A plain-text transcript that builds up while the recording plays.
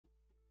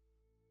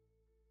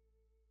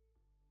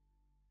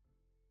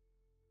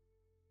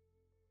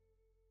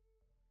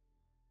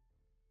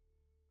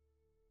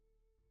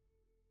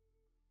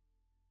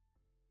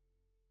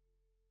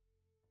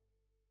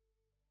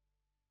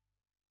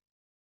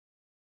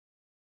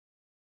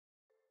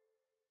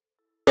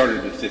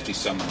Started with 50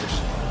 summoners,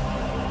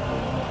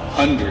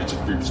 hundreds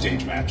of group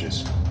stage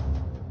matches,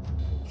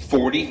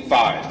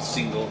 45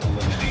 single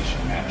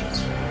elimination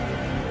matches.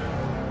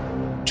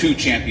 2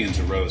 champions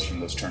arose from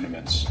those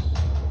tournaments,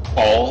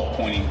 all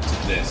pointing to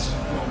this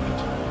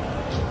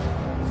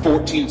moment.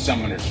 14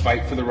 summoners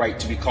fight for the right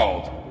to be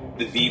called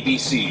the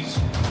VBC's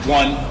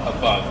one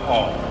above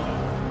all.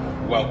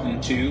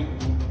 Welcome to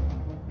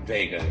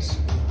Vega's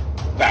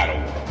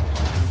Battleworld.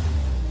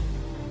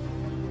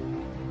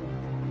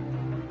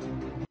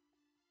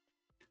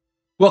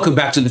 Welcome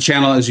back to the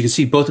channel. As you can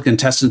see, both the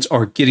contestants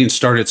are getting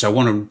started, so I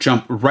want to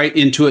jump right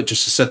into it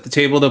just to set the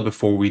table, though.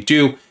 Before we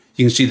do,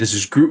 you can see this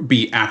is Group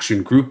B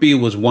action. Group B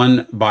was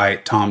won by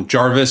Tom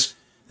Jarvis.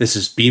 This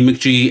is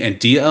BMcG and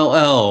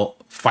DLL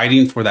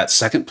fighting for that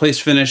second place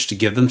finish to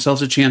give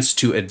themselves a chance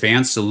to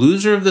advance. The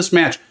loser of this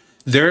match,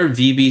 their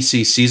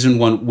VBC Season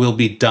 1 will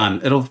be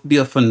done. It'll be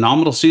a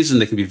phenomenal season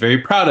they can be very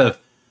proud of,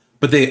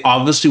 but they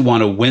obviously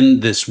want to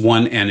win this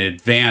one and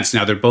advance.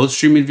 Now, they're both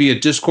streaming via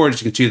Discord.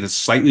 As you can see, the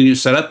slightly new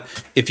setup.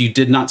 If you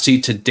did not see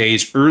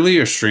today's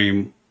earlier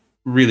stream,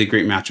 really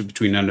great matchup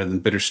between none other than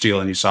Bitter Steel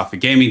and Yusafa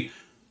Gaming.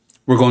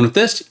 We're going with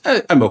this.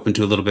 I'm open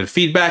to a little bit of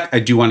feedback. I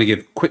do want to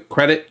give quick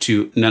credit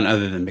to none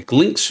other than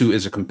McLinks, who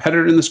is a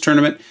competitor in this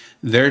tournament.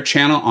 Their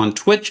channel on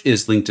Twitch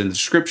is linked in the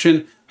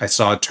description. I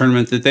saw a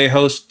tournament that they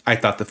host. I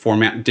thought the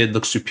format did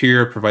look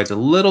superior, provides a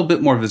little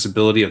bit more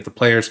visibility of the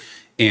players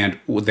and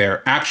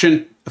their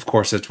action. Of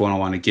course, that's what I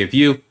want to give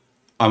you.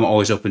 I'm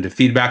always open to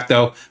feedback,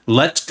 though.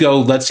 Let's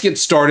go. Let's get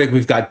started.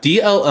 We've got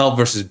DLL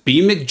versus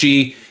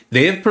BMcG.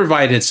 They have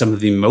provided some of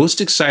the most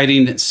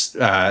exciting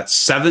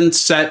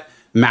 7-set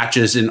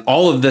matches in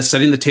all of this,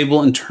 setting the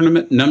table in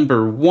tournament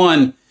number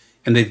 1.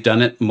 And they've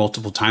done it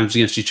multiple times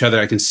against each other.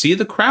 I can see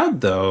the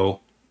crowd, though,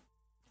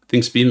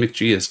 thinks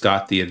BMcG has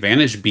got the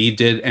advantage. B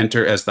did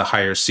enter as the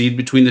higher seed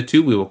between the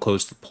two. We will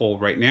close the poll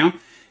right now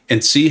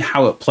and see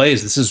how it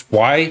plays. This is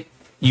why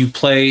you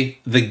play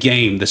the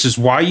game. This is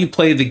why you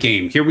play the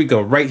game. Here we go,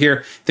 right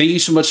here. Thank you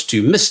so much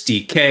to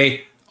Misty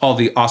K, all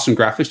the awesome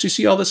graphics. Do you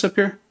see all this up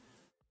here?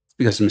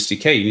 Because of Misty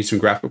K, you need some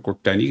graphic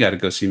work done. You got to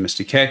go see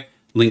Misty K.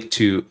 Link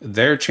to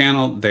their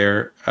channel,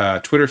 their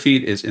Twitter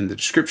feed is in the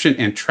description.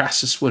 And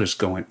Tracis, what is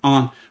going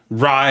on?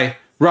 Rye,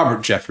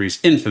 Robert Jeffries,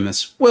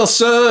 Infamous,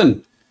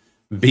 Wilson,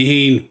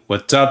 Bean,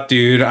 what's up,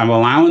 dude? I'm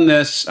allowing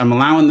this.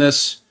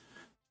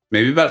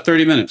 Maybe about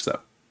 30 minutes, though.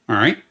 All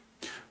right.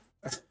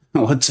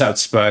 What's up,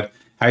 Spud?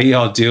 How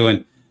y'all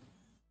doing?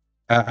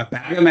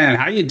 Bagaman,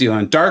 how you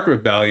doing? Dark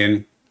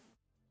Rebellion.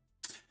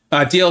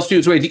 DL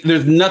streams. Wait,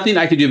 there's nothing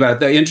I can do about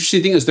it. The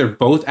interesting thing is they're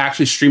both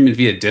actually streaming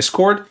via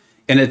Discord,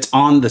 and it's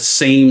on the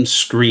same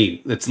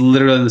screen. It's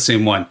literally the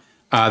same one.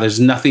 There's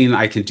nothing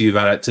I can do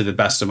about it to the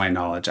best of my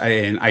knowledge.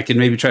 And I can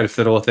maybe try to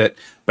fiddle with it,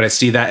 but I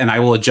see that, and I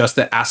will adjust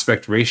the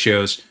aspect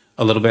ratios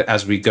a little bit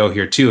as we go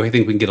here, too. I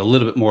think we can get a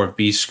little bit more of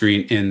B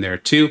screen in there,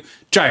 too.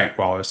 Giant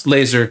Walrus,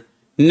 Laser,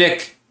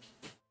 Nick,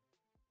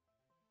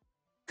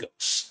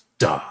 Ghost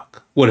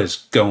Dog. What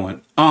is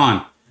going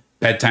on?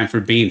 Bedtime for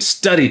Bean.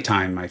 Study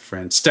time, my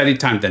friend. Study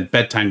time, then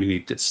bedtime. You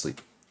need to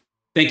sleep.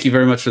 Thank you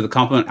very much for the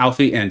compliment,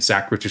 Alfie, and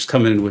Zach Richards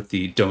coming in with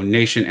the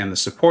donation and the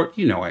support.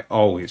 You know I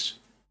always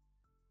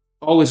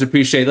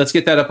appreciate it. Let's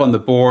get that up on the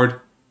board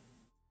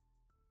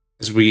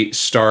as we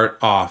start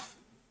off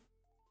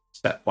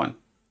set 1.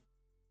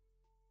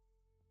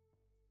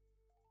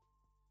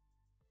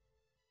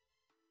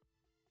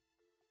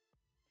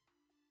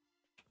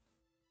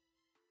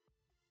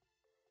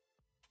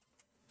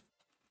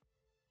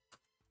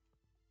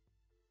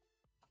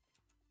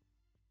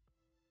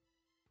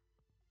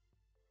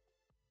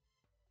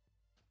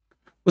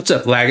 What's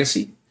up,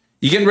 Legacy?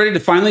 You getting ready to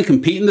finally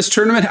compete in this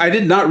tournament? I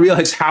did not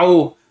realize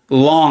how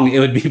long it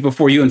would be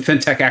before you and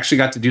FinTech actually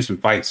got to do some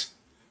fights.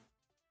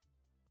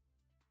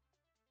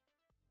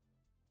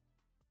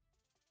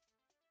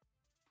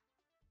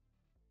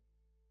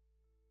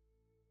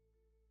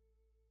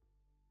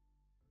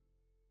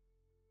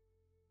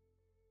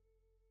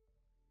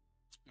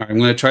 All right, I'm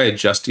going to try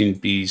adjusting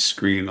B's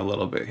screen a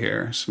little bit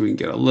here so we can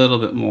get a little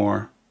bit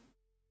more,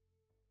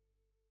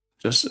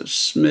 just a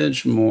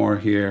smidge more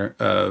here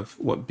of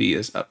what B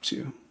is up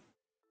to.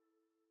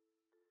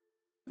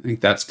 I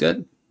think that's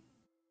good.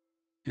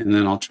 And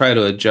then I'll try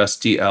to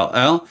adjust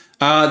DLL.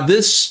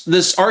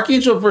 This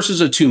Archangel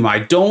versus Atuma, I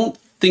don't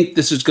think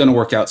this is going to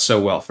work out so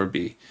well for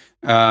B.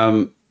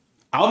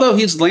 Although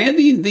he's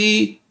landing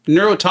the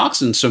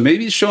neurotoxin, so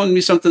maybe he's showing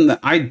me something that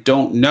I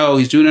don't know.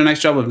 He's doing a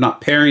nice job of not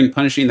parrying,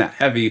 punishing that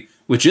heavy,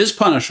 which is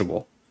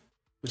punishable.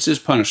 He's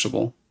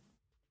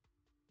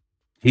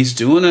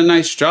doing a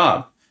nice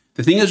job.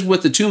 The thing is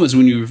with the Atuma is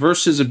when you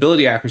reverse his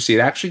ability accuracy, it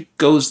actually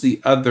goes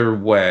the other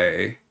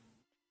way.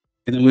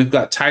 And then we've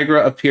got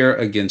Tigra up here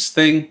against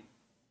Thing.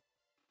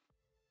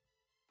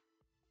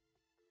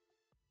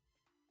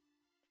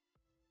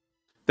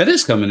 That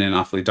is coming in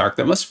awfully dark.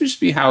 That must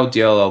just be how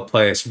DLL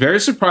plays. Very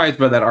surprised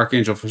by that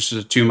Archangel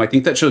versus Tomb. I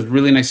think that shows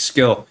really nice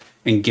skill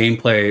and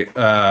gameplay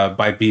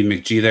by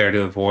BMcG there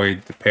to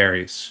avoid the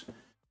parries.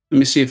 Let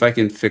me see if I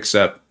can fix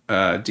up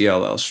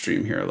DLL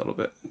stream here a little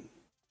bit.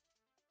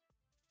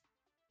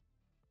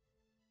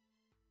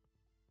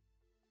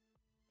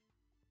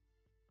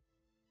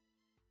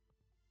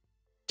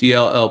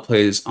 DLL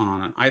plays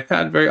on an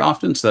iPad very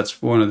often, so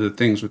that's one of the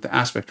things with the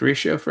aspect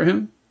ratio for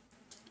him.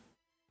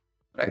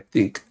 But I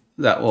think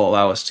that will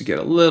allow us to get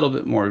a little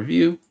bit more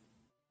view.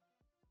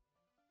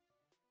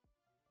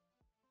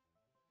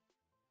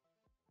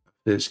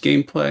 This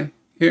gameplay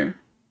here.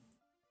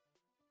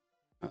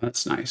 Oh,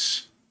 that's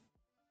nice.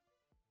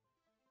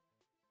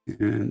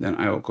 And then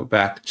I will go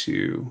back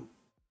to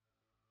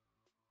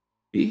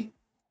B.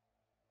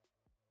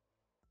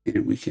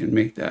 And we can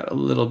make that a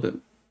little bit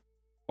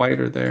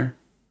whiter there.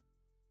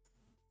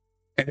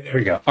 And there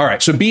we go. All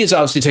right, so B is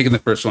obviously taking the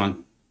first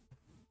one.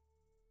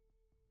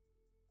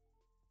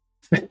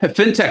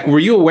 FinTech, were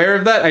you aware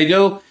of that? I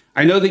know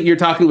that you're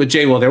talking with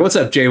J Will there. What's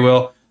up, J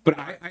Will? But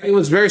I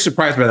was very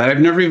surprised by that. I've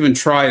never even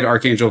tried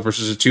Archangel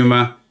versus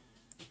Attuma,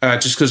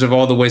 just because of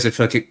all the ways I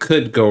feel like it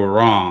could go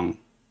wrong.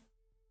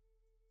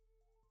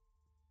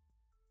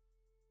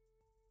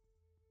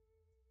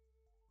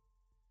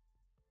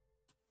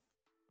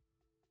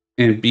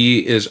 And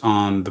B is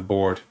on the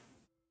board.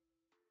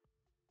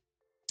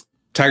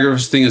 Tiger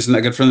versus Thing isn't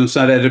that good for them.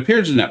 So it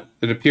appears no.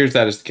 It appears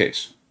that is the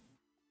case.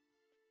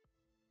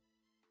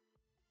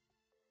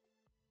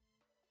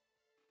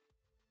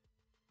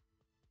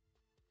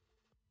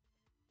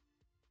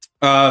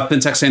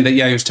 FinTech saying that,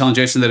 yeah, he was telling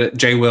Jason that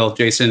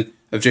Jason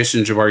of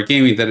Jason Jabari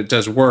Gaming, that it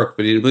does work,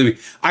 but he didn't believe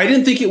me. I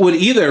didn't think it would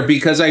either,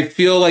 because I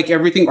feel like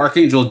everything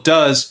Archangel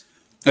does,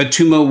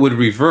 Attuma would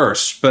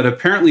reverse, but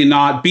apparently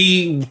not.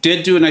 B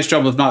did do a nice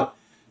job of not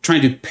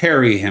trying to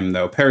parry him,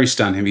 though. Parry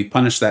stun him. He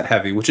punished that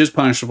heavy, which is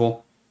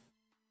punishable.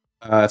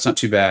 It's not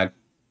too bad.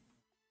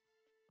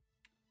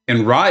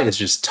 And Rai is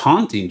just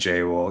taunting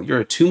J-Will.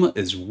 Your Attuma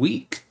is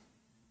weak.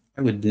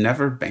 I would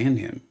never ban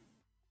him.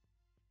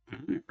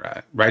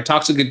 Right. Right.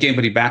 Talks a good game,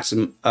 but he backs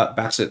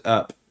it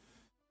up.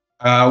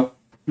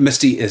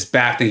 Misty is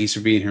back. Thank you for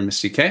being here,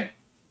 Misty K.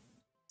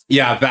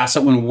 Yeah,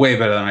 Vassat went way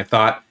better than I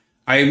thought.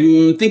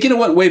 I'm thinking it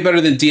went way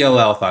better than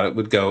DLL thought it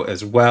would go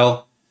as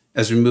well,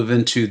 as we move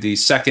into the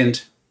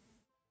second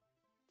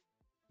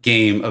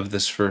game of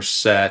this first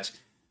set.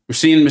 We're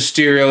seeing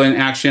Mysterio in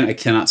action. I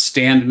cannot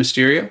stand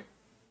Mysterio.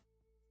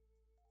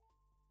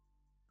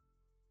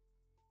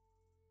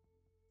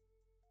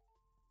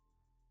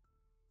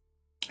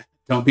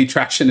 Don't be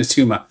trashing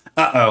Attuma.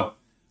 Uh-oh.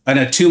 An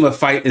Attuma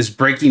fight is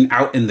breaking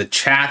out in the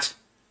chat.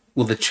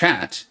 Will the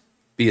chat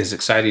be as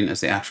exciting as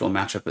the actual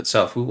matchup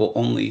itself? We will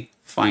only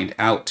find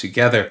out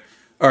together.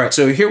 All right,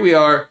 so here we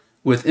are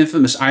with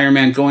Infamous Iron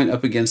Man going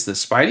up against the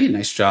Spidey.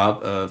 Nice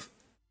job of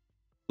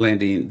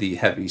landing the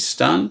heavy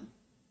stun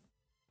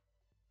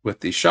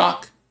with the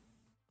shock.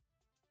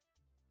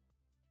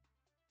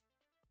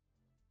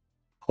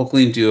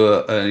 Hulkling do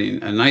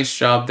a nice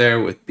job there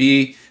with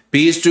B.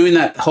 B is doing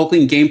that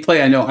Hulkling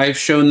gameplay. I know I've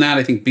shown that.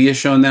 I think B has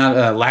shown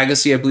that.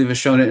 Legacy, I believe, has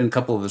shown it in a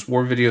couple of his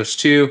war videos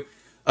too,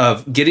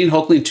 of getting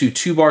Hulkling to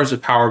 2 bars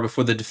of power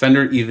before the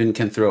defender even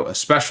can throw a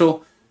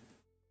special.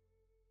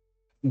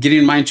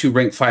 Getting mine to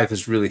rank 5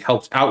 has really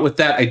helped out with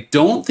that. I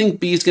don't think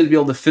B is going to be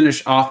able to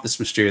finish off this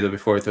Mysterio, though,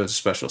 before he throws a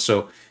special.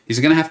 So he's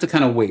going to have to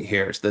kind of wait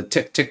here. It's the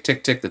tick, tick,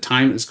 tick, tick. The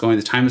time is going.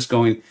 The time is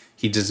going.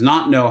 He does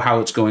not know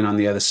how it's going on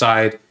the other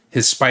side.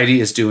 His Spidey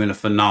is doing a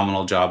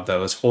phenomenal job,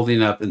 though. It's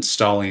holding up and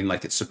stalling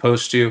like it's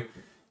supposed to.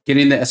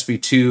 Getting the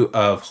SB2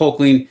 of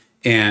Hulkling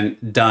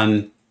and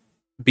done.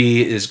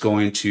 B is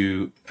going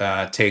to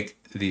take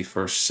the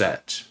first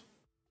set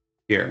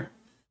here.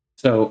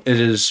 So it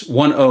is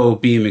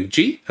 1-0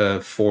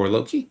 BMcG for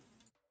Loki.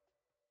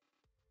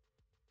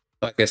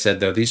 Like I said,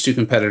 though, these two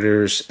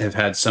competitors have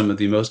had some of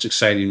the most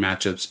exciting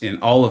matchups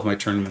in all of my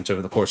tournaments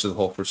over the course of the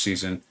whole first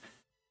season.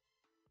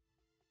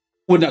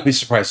 Would not be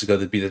surprised to go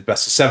to be the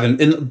best of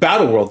 7. In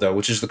Battleworld, though,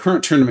 which is the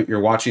current tournament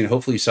you're watching,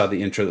 hopefully you saw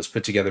the intro that's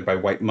put together by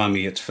White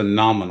Mummy. It's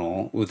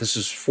phenomenal. This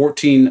is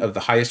 14 of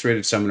the highest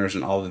rated summoners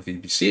in all of the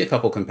VBC. A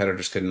couple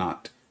competitors could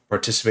not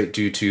participate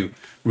due to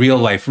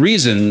real-life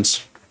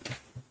reasons.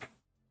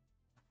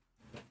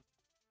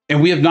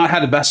 And we have not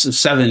had a best of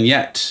 7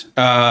 yet.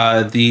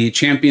 The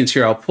champions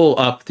here, I'll pull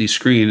up the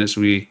screen as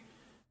we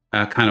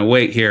kind of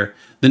wait here.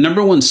 The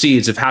 #1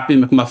 seeds of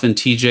Happy McMuffin,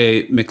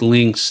 TJ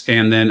McLinks,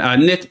 and then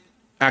Nick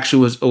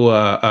actually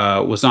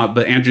was not,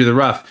 but Andrew the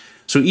Rough.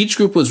 So each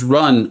group was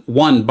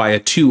won by a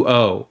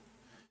 2-0,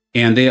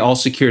 and they all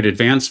secured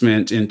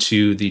advancement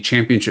into the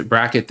championship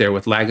bracket there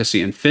with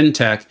Legacy and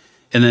FinTech.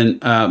 And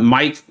then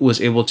Mike was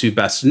able to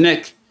best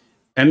Nick.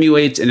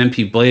 MU8 and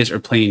MP Blaze are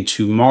playing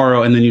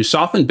tomorrow, and then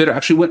Yusuf and Bitter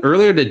actually went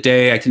earlier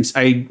today.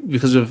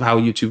 Because of how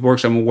YouTube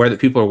works, I'm aware that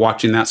people are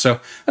watching that, so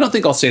I don't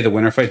think I'll say the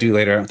winner. If I do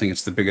later, I don't think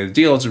it's the big of the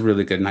deal. It's a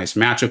really good, nice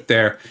matchup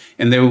there,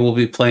 and they will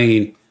be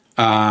playing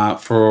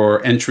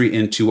for entry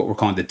into what we're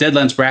calling the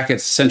Deadlands bracket.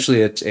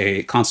 Essentially, it's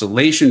a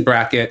consolation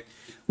bracket.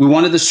 We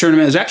wanted this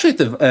tournament. It was actually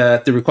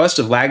at the request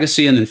of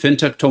Legacy, and then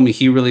FinTech told me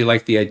he really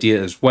liked the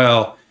idea as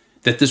well,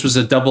 that this was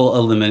a double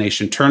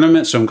elimination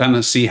tournament. So I'm going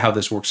to see how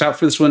this works out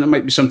for this one. It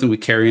might be something we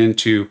carry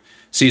into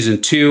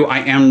season 2. I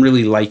am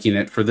really liking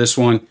it for this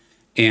one.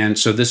 And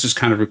so this is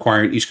kind of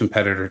requiring each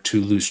competitor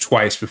to lose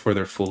twice before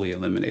they're fully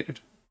eliminated.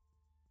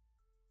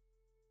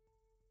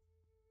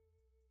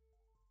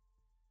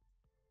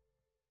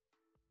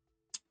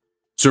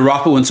 So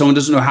Rafa, when someone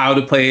doesn't know how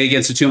to play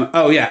against a Tuma,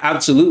 oh yeah,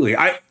 absolutely.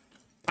 I've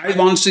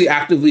honestly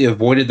actively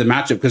avoided the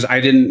matchup because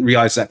I didn't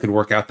realize that could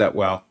work out that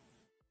well.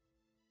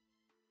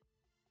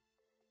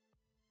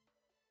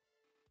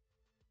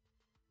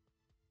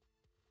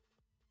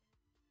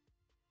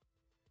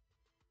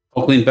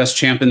 Oakland best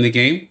champ in the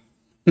game.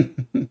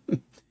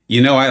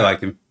 You know I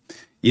like him.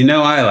 You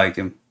know I like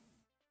him.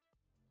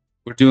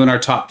 We're doing our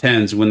top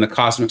tens when the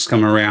Cosmics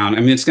come around.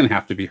 I mean, it's going to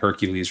have to be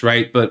Hercules,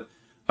 right? But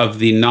of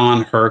the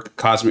non-Herc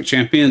Cosmic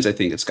champions, I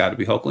think it's got to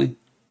be Hulkling.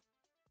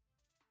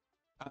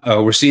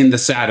 Oh, we're seeing the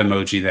sad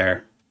emoji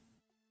there.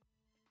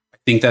 I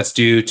think that's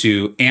due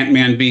to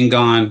Ant-Man being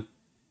gone,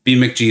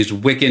 BMcG's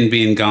Wiccan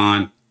being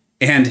gone,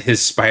 and his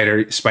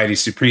Spidey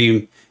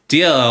Supreme.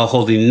 DLL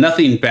holding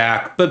nothing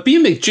back, but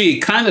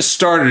BMcG kind of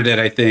started it,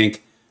 I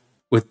think,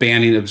 with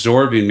banning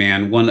Absorbing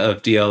Man, one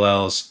of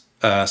DLL's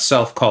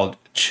self-called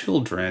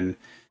children.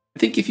 I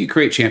think if you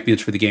create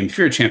champions for the game, if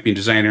you're a champion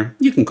designer,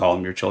 you can call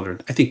them your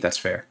children. I think that's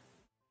fair.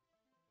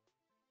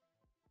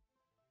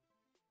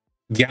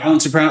 Gallon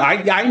Soprano.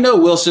 I know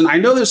Wilson. I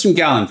know there's some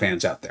Gallon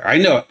fans out there. I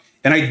know it.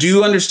 And I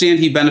do understand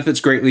he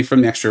benefits greatly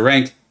from the extra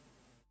rank.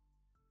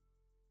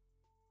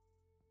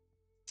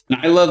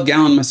 And I love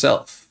Gallon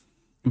myself.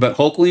 But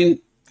Hulkling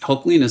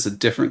is a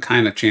different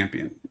kind of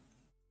champion.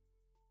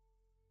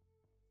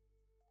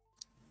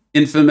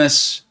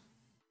 Infamous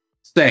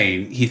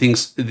saying he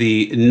thinks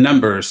the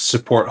numbers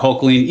support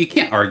Hulkling. You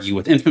can't argue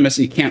with Infamous.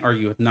 You can't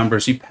argue with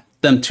numbers. You put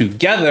them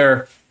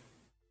together,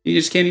 you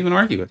just can't even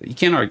argue with it. You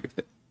can't argue with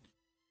it.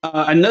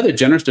 Another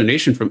generous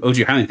donation from OG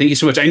Highline. Thank you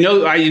so much. I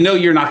know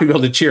you're not going to be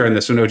able to cheer on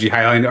this one, OG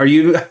Highline. Are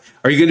you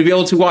going to be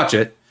able to watch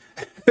it?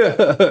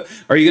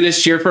 Are you going to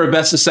cheer for a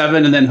best of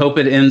 7 and then hope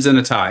it ends in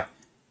a tie?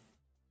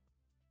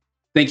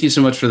 Thank you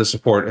so much for the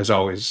support, as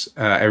always.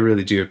 I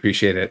really do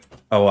appreciate it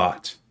a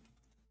lot.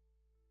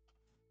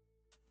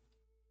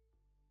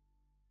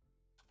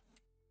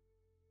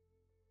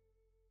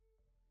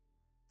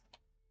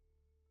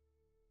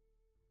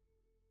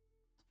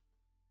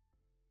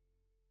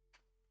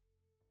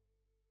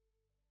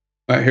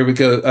 All right, here we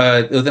go.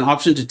 With an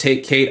option to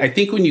take Kate. I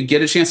think when you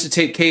get a chance to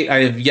take Kate,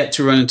 I have yet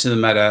to run into the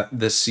meta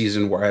this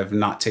season where I have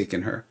not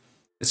taken her.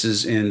 This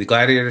is in the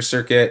Gladiator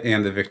Circuit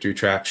and the Victory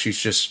Track. She's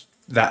just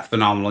that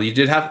phenomenal.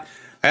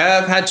 I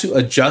have had to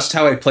adjust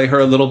how I play her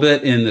a little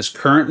bit in this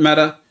current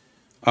meta.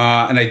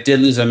 And I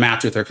did lose a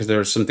match with her because there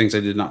were some things I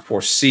did not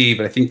foresee,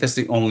 but I think that's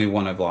the only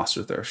one I've lost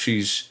with her.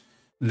 She's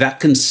that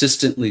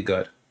consistently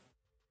good.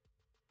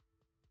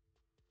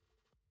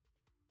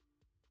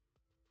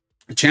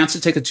 A chance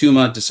to take a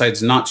Tuma,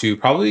 decides not to,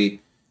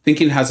 probably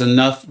thinking has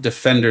enough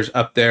defenders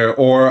up there,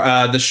 or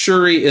the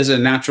Shuri is a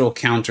natural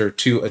counter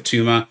to a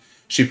Tuma.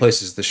 She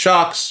places the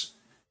shocks,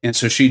 and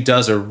so she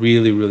does a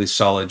really, really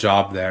solid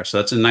job there. So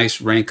that's a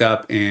nice rank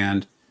up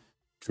and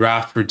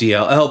draft for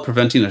DLL,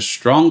 preventing a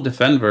strong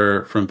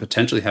defender from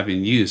potentially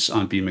having use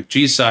on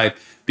BMcG's side.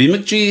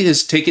 BMcG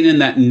has taken in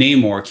that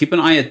Namor. Keep an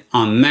eye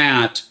on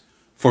that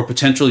for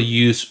potential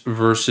use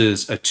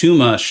versus a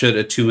Tuma, should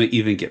a Tuma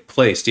even get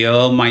placed.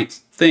 DLL might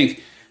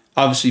think,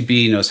 obviously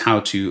B knows how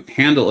to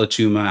handle a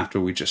Tuma after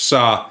we just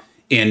saw,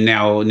 and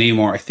now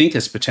Namor, I think,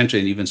 is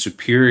potentially an even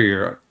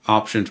superior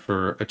option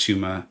for a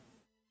Tuma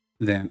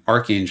than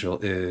Archangel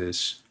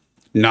is.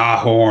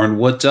 Nahorn,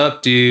 what's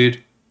up,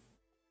 dude?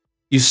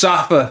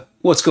 Yusafa,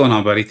 what's going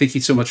on, buddy? Thank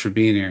you so much for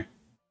being here.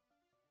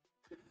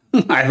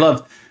 I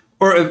love,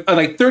 or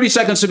like 30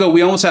 seconds ago,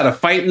 we almost had a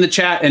fight in the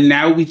chat, and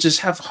now we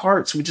just have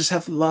hearts. We just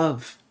have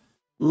love.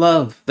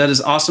 Love. That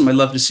is awesome. I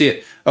love to see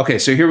it. Okay,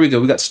 so here we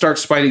go. We got Stark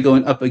Spidey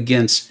going up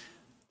against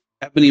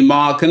Ebony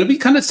Maw. Going to be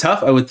kind of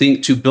tough, I would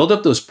think, to build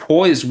up those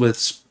poise with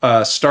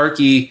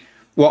Starky,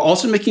 while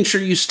also making sure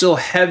you still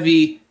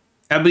heavy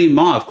Ebony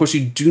Maw. Of course,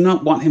 you do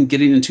not want him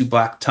getting into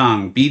Black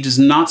Tongue. B does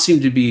not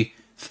seem to be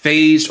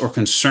phased or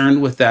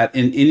concerned with that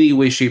in any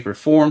way, shape, or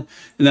form.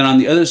 And then on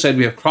the other side,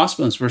 we have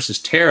Crossbones versus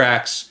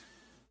Terrax.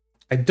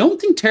 I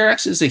don't think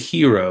Terrax is a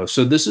hero,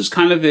 so this is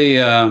kind of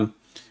a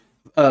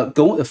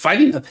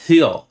fighting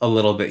uphill a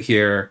little bit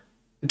here.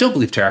 I don't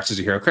believe Terrax is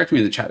a hero. Correct me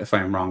in the chat if I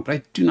am wrong, but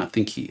I do not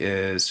think he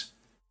is.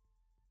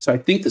 So I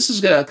think this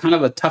is kind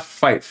of a tough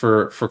fight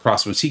for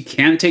Crossbones. He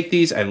can take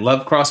these. I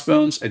love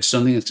Crossbones. I just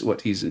don't think it's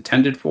what he's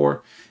intended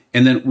for.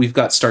 And then we've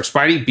got Stark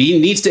Spidey. B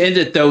needs to end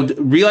it, though.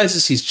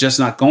 Realizes he's just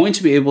not going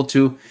to be able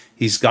to.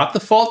 He's got the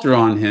Falter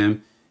on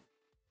him.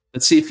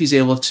 Let's see if he's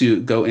able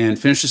to go and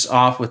finish this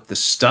off with the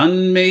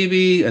stun,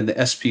 maybe, and the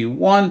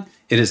SP1.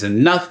 It is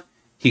enough.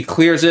 He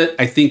clears it.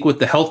 I think with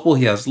the health pool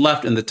he has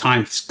left and the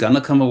time, he's going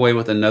to come away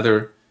with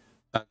another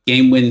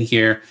game win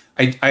here.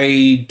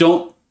 I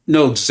don't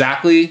know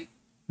exactly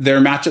their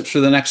matchups for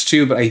the next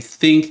two, but I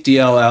think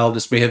DLL,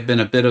 this may have been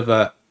a bit of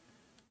a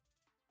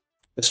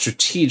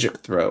strategic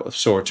throw of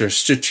sorts, or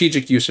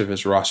strategic use of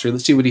his roster.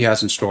 Let's see what he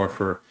has in store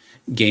for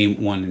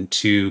game 1 and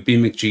 2.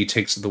 BMcG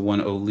takes the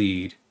 1-0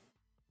 lead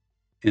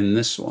in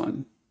this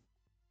one.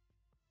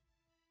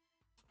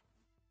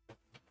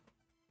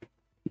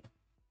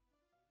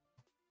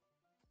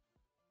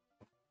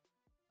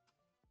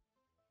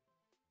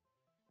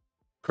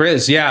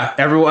 Chris, yeah,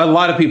 everyone. A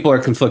lot of people are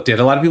conflicted.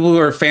 A lot of people who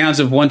are fans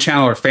of one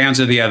channel are fans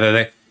of the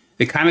other.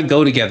 They kind of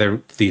go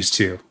together, these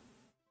two,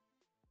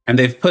 and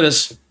they've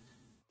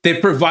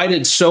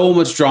provided so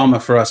much drama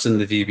for us in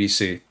the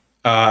VBC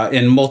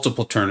in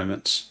multiple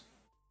tournaments.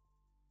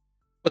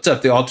 What's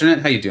up, the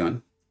alternate? How you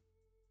doing?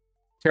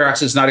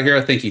 Terax is not a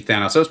hero. Thank you,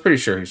 Thanos. I was pretty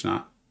sure he's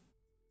not.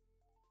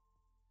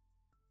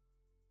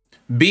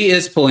 B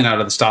is pulling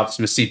out of the stops,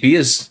 Misty. B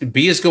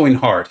is going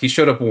hard. He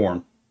showed up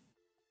warm.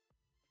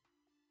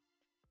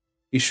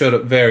 He showed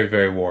up very,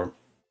 very warm.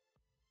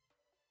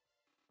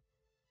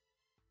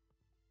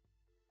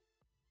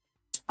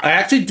 I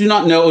actually do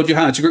not know,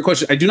 Johanna. It's a great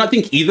question. I do not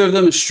think either of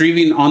them is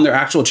streaming on their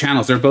actual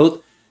channels. They're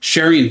both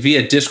sharing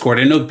via Discord.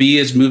 I know B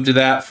has moved to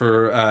that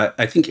for,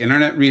 I think,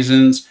 internet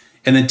reasons.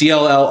 And then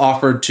DLL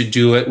offered to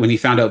do it when he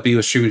found out B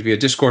was streaming via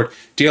Discord.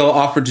 DLL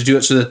offered to do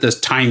it so that this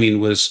timing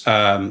was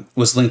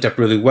linked up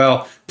really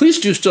well. Please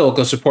do still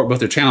go support both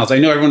their channels. I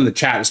know everyone in the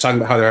chat is talking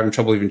about how they're having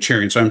trouble even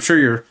cheering, so I'm sure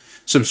you're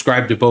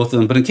subscribed to both of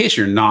them. But in case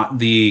you're not,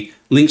 the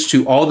links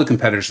to all the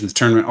competitors in the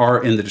tournament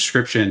are in the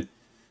description.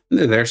 And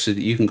they're there so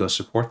that you can go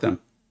support them.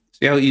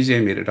 See how easy I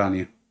made it on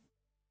you.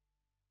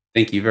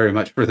 Thank you very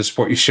much for the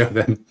support you show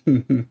them.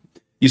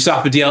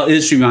 Yusafa DL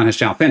is streaming on his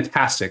channel.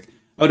 Fantastic.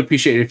 I would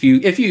appreciate it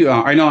if you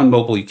I know on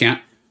mobile you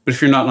can't, but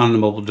if you're not on a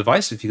mobile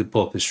device, if you could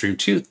pull up his stream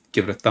too,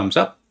 give it a thumbs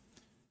up.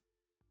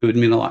 It would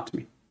mean a lot to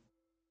me.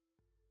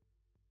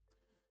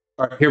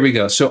 All right, here we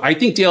go. So I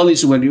think DL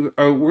needs to win. We're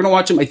going to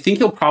watch him. I think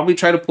he'll probably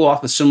try to pull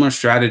off a similar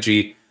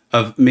strategy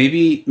of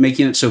maybe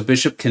making it so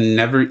Bishop can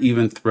never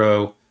even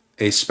throw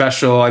a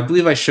special. I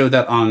believe I showed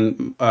that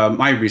on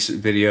my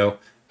recent video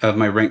of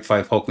my rank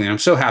 5 Hulkling. I'm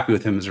so happy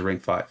with him as a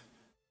rank 5.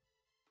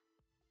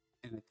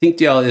 And I think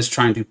DL is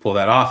trying to pull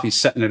that off. He's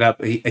setting it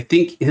up. I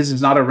think his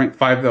is not a rank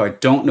 5, though. I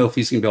don't know if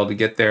he's going to be able to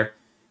get there.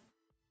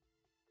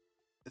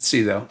 Let's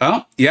see, though.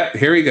 Oh, yeah,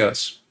 here he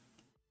goes.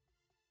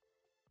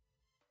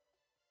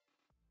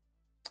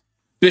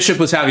 Bishop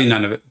was having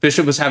none of it.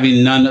 Bishop was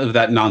having none of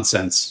that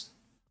nonsense.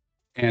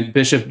 And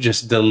Bishop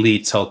just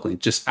deletes Hulkling.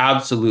 Just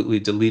absolutely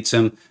deletes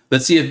him.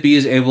 Let's see if B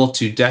is able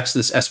to dex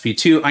this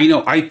SP2. I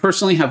know I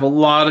personally have a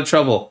lot of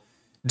trouble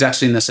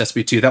dexing this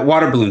SP2. That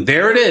water balloon.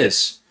 There it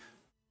is.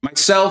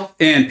 Myself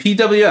and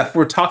PWF,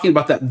 we're talking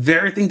about that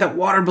very thing, that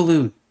water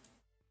balloon.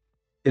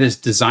 It is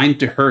designed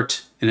to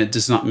hurt, and it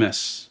does not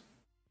miss.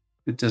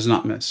 It does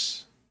not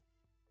miss.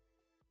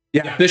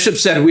 Yeah, Bishop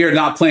said we are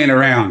not playing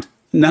around.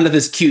 None of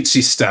this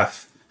cutesy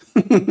stuff.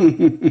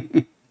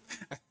 I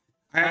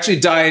actually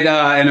died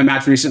in a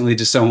match recently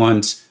to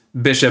someone's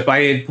Bishop. I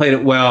had played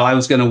it well. I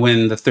was going to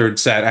win the third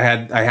set.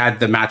 I had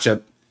the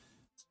matchup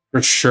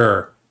for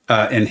sure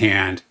in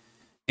hand.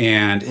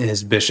 And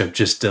his Bishop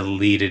just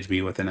deleted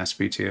me with an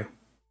SP2.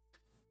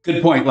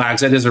 Good point,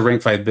 Lags. That is a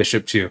rank 5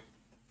 Bishop, too.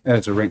 That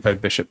is a rank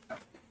 5 Bishop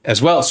as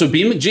well. So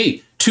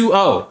BMcG,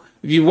 2-0.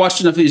 If you've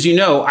watched enough of these, you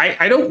know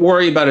I don't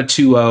worry about a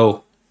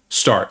 2-0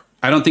 start.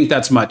 I don't think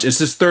that's much. It's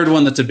this third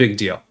one that's a big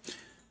deal.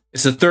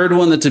 It's the third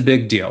one that's a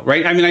big deal,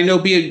 right? I mean, I know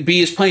B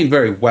is playing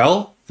very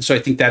well, so I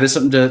think that is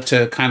something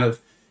to kind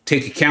of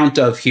take account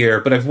of here.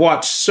 But I've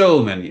watched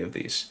so many of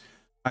these.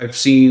 I've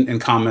seen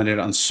and commented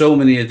on so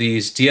many of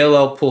these.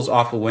 DLL pulls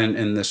off a win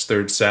in this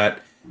third set,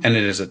 and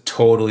it is a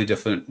totally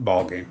different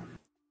ballgame.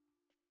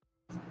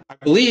 I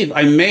believe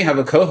I may have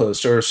a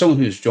co-host or someone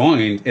who's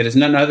joined. It is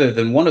none other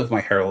than one of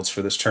my heralds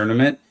for this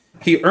tournament.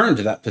 He earned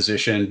that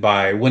position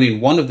by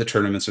winning one of the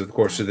tournaments over the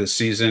course of this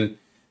season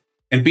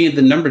and being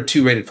the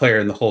 #2 rated player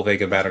in the whole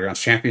Vega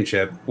Battlegrounds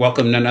Championship.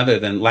 Welcome none other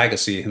than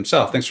Legacy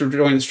himself. Thanks for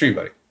joining the stream,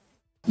 buddy.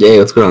 Hey,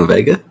 what's going on,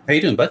 Vega? How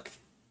you doing, bud?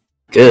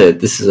 Good.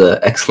 This is an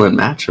excellent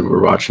match that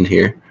we're watching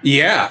here.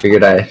 Yeah.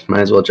 Figured I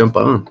might as well jump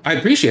on. I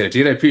appreciate it,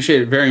 dude. I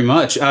appreciate it very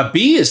much.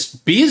 B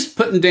is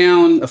putting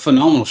down a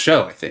phenomenal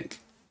show, I think.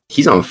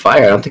 He's on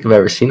fire. I don't think I've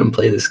ever seen him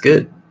play this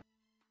good.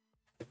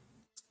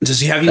 Does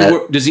he have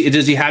you? Does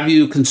he have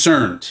you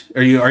concerned?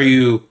 Are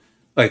you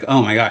like,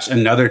 oh my gosh,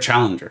 another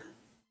challenger?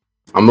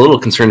 I'm a little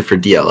concerned for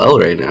DLL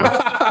right now.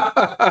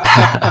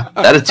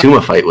 That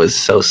Atuma fight was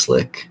so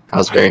slick. I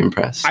was very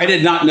impressed. I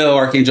did not know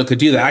Archangel could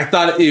do that. I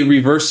thought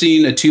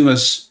reversing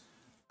Atuma's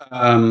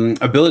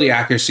ability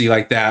accuracy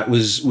like that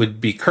would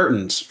be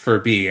curtains for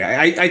B.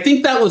 I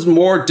think that was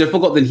more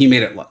difficult than he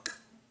made it look.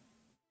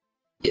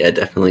 Yeah,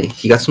 definitely.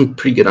 He got some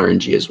pretty good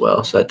RNG as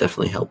well, so that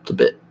definitely helped a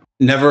bit.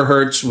 Never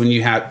hurts when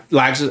you have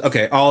lags.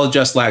 Okay, I'll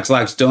adjust lags.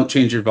 Lags, don't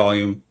change your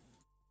volume.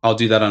 I'll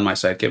do that on my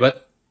side. Okay,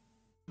 bud?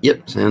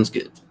 Yep, sounds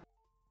good.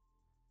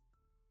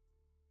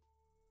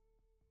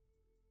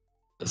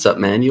 What's up,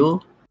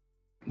 Manuel?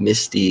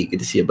 Misty, good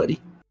to see you, buddy.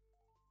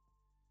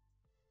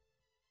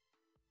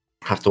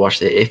 Have to watch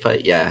the A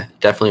fight? Yeah,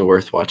 definitely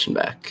worth watching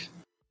back.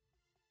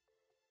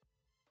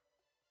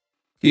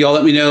 Y'all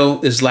let me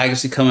know, is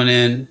Legacy coming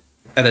in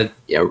at a...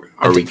 Yeah,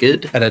 are we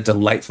good? At a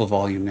delightful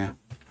volume now.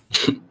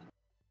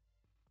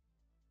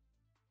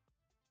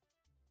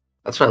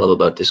 That's what I love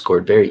about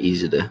Discord. Very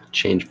easy to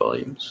change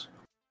volumes.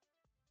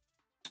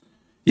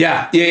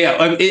 Yeah.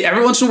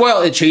 Every once in a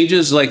while, it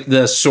changes like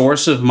the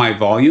source of my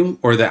volume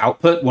or the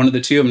output, one of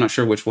the two. I'm not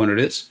sure which one it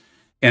is.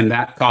 and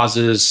that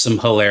causes some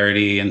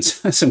hilarity and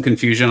some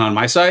confusion on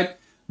my side.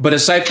 But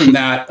aside from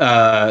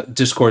that,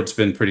 Discord's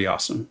been pretty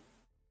awesome.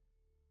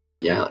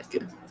 Yeah, I like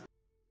it.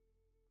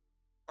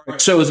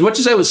 So as much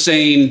as I was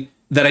saying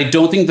that I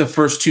don't think the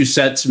first two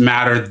sets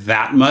matter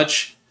that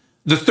much,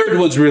 the third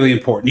one's really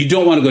important. You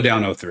don't want to go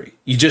down 0-3.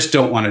 You just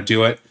don't want to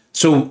do it.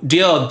 So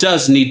DLL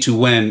does need to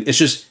win. It's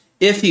just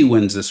if he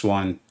wins this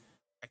one,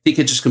 I think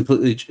it just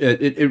completely,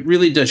 it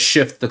really does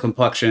shift the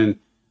complexion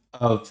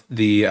of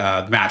the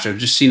match. I've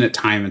just seen it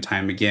time and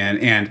time again.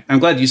 And I'm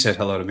glad you said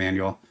hello to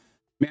Manuel.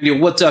 Manuel,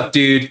 what's up,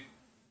 dude?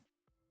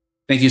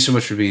 Thank you so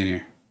much for being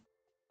here.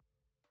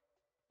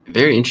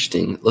 Very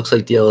interesting. Looks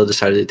like DLL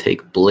decided to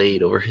take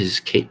Blade over his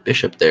Kate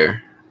Bishop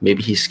there.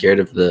 Maybe he's scared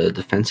of the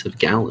defensive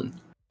Gallon.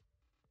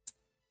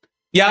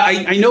 Yeah,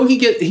 I know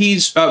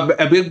he's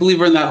a big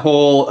believer in that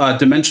whole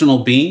dimensional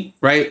being,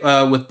 right?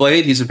 With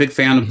Blade, he's a big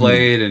fan of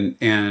Blade,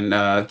 and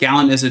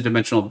Gallon is a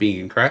dimensional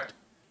being, correct?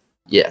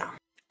 Yeah.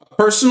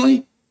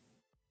 Personally,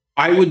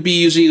 I would be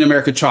using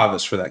America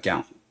Chavez for that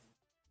Gallon.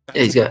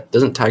 Yeah,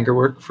 doesn't Tiger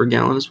work for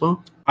Gallon as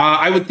well?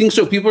 I would think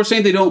so. People are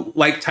saying they don't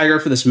like Tiger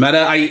for this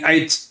meta.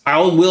 I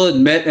will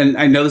admit, and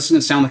I know this is going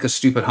to sound like a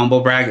stupid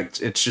humble brag.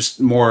 It's just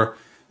more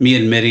me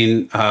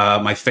admitting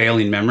my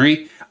failing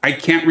memory. I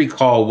can't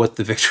recall what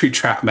the victory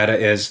track meta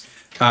is.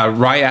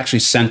 Rye actually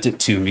sent it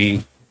to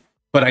me,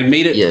 but I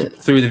made it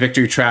through the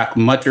victory track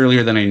much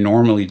earlier than I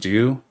normally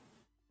do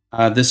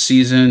this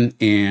season,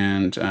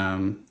 and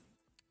I'm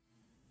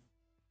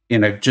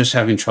just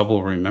having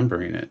trouble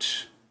remembering it.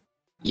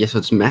 Yeah, so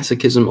it's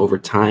masochism over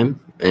time,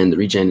 and the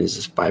regen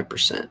is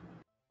 5%.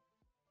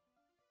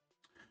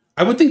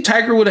 I would think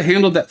Tiger would have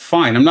handled that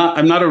fine. I'm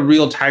not a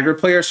real Tiger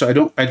player,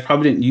 so I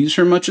probably didn't use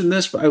her much in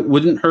this, but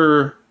wouldn't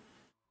her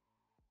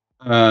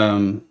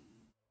can't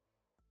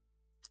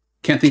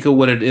think of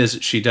what it is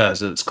that she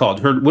does. It's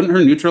called wouldn't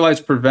her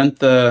neutralize prevent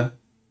the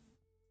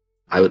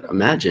I would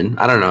imagine.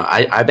 I don't know.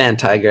 I ban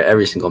Tiger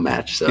every single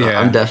match, so yeah.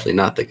 I'm definitely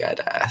not the guy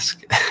to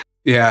ask.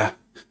 Yeah.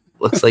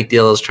 Looks like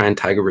DLL is trying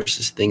Tiger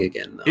versus Thing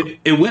again, though.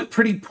 It went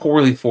pretty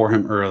poorly for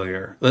him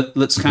earlier.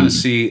 Let's kind of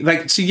see.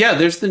 Yeah,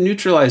 there's the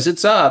neutralize.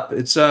 It's up.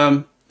 It's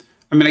no,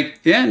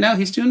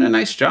 he's doing a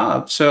nice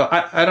job. So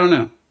I don't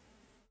know.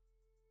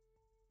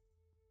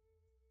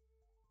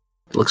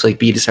 It looks like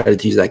B decided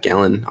to use that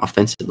Gallon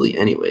offensively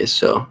anyway,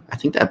 so I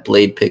think that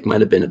Blade pick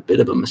might have been a bit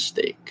of a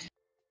mistake.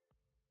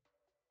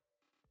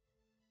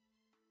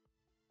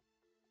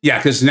 Yeah,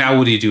 because now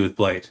what do you do with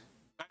Blade?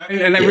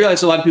 And I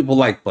realize a lot of people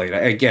like Blade.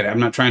 I get it. I'm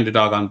not trying to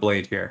dog on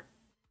Blade here.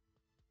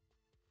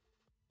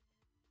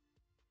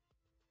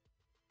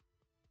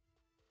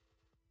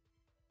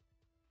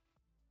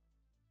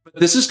 But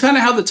this is kind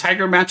of how the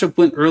Tiger matchup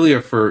went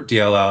earlier for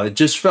DLL. It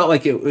just felt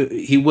like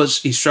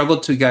he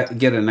struggled to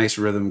get a nice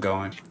rhythm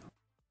going.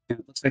 And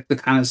it looks like the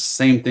kind of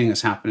same thing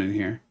is happening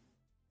here.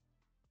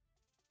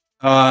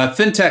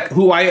 Fintech,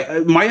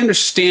 my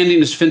understanding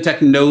is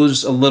Fintech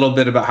knows a little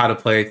bit about how to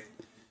play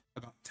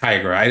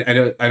Tiger. I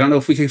don't know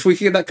if we could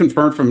get that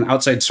confirmed from an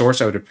outside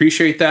source. I would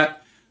appreciate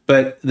that.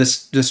 But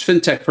this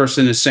Fintech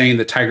person is saying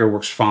that Tiger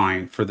works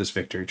fine for this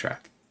victory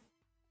track.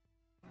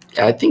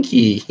 Yeah, I think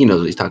he knows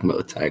what he's talking about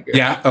with Tiger.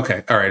 Yeah.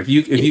 Okay. All right. If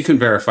you can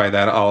verify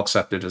that, I'll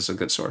accept it as a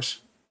good source.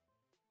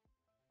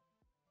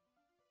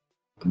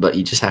 But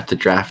you just have to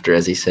draft her,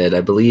 as he said.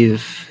 I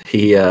believe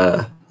he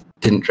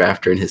didn't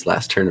draft her in his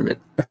last tournament.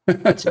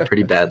 It's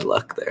pretty bad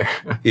luck there.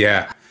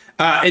 Yeah.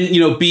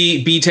 And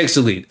B takes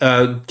the lead.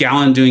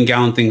 Gallon doing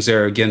Gallon things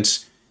there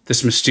against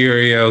this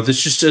Mysterio.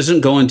 This just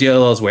doesn't go in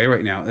DLL's way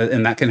right now,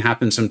 and that can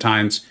happen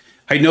sometimes.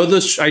 I know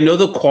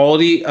the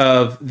quality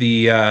of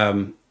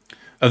the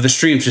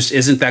streams just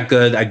isn't that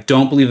good. I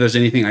don't believe there's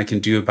anything I can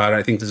do about it.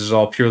 I think this is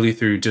all purely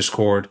through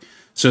Discord,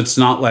 so it's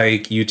not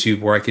like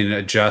YouTube where I can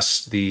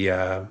adjust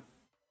the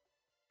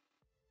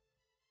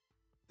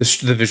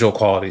visual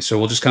quality. So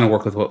we'll just kind of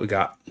work with what we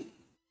got.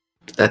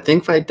 That Thing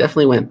fight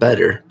definitely went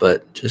better,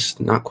 but just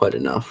not quite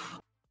enough.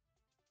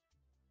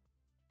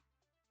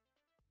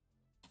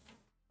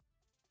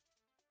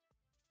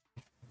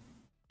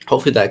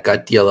 Hopefully that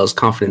got DLL's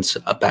confidence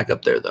back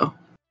up there, though.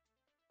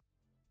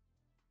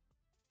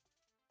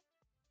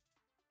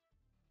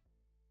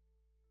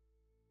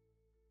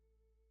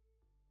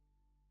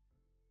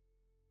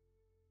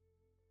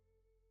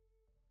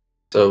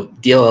 So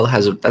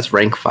DLL that's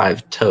rank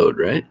 5 Toad,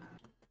 right?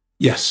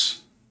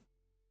 Yes.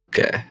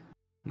 Okay.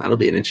 That'll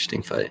be an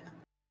interesting fight.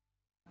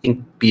 I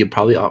think B would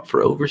probably opt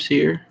for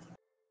Overseer.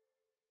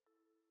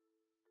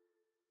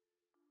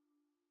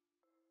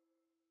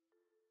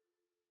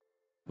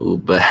 Ooh,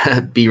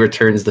 but B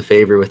returns the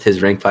favor with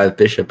his rank 5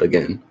 Bishop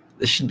again.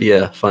 This should be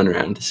a fun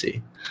round to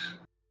see.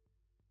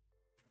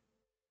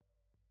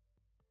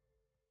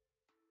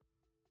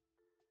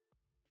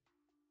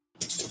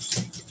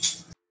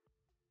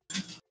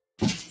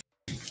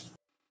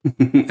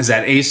 Is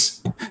that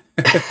Ace?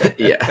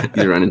 Yeah,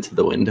 he's running to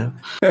the window.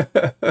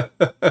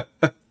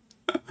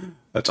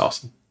 That's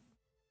awesome.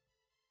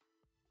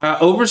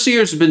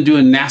 Overseer's been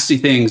doing nasty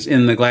things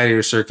in the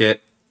Gladiator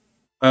circuit.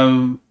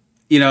 I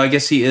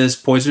guess he is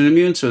poison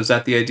immune, so is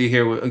that the idea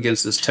here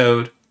against this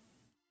Toad?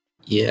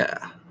 Yeah.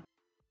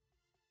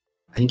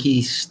 I think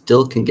he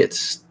still can get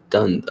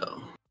stunned, though.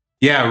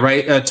 Yeah,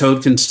 right.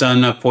 Toad can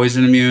stun a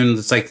poison immune.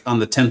 It's like on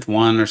the 10th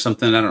one or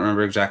something. I don't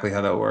remember exactly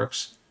how that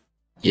works.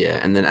 Yeah,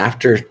 and then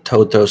after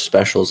Toad throws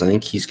specials, I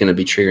think he's going to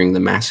be triggering the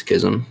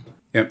Masochism.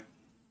 Yep.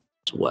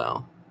 As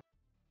well.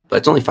 But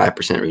it's only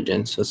 5%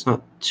 regen, so it's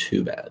not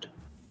too bad.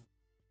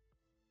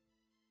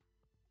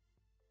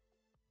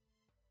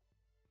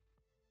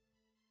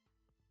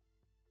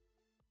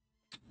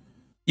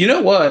 You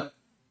know what?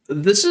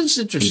 This is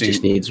interesting. He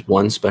just needs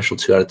one special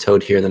 2 out of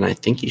Toad here, then I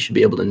think he should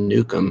be able to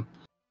nuke him.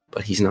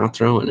 But he's not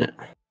throwing it.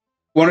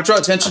 Want to draw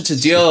attention to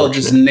DLL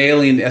just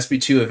nailing the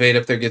SB2 evade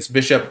up there against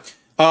Bishop.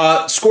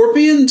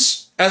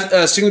 Scorpion's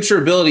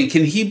signature ability,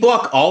 can he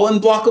block all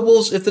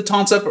unblockables if the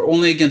taunt's up or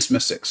only against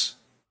Mystics?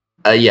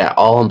 Yeah,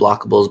 all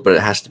unblockables, but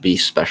it has to be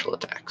special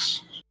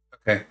attacks.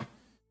 Okay.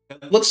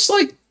 It looks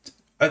like,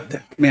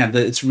 man,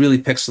 it's really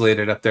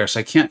pixelated up there, so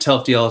I can't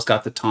tell if DLL's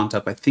got the taunt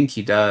up. I think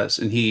he does,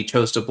 and he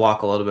chose to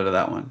block a little bit of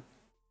that one.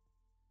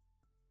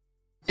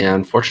 Yeah,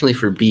 unfortunately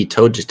for B,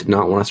 Toad just did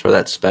not want to throw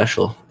that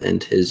special,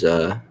 and his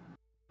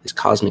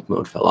cosmic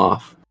mode fell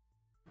off.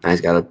 Now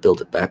he's got to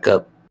build it back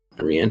up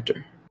and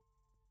re-enter.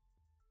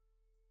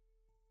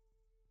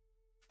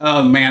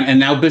 Oh, man, and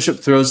now Bishop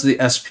throws the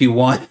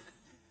SP1.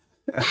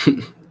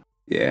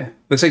 Yeah.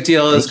 Looks like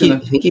DLL is going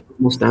to... I think he's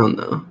almost down,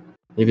 though.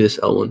 Maybe this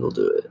L1 will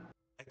do it.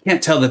 I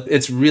can't tell that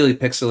it's really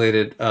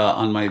pixelated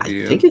on my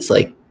view. I think it's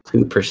like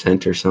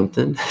 2% or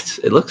something.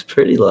 It looks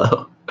pretty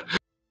low.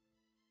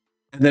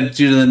 And then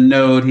due to the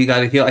node, he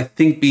got a heal. I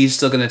think B's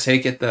still going to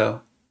take it, though.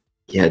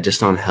 Yeah,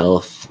 just on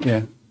health.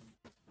 Yeah.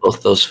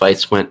 Both those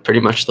fights went pretty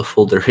much the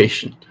full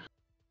duration.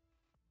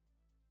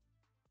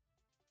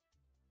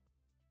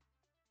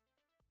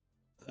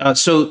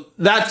 So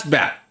that's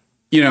bad.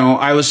 You know,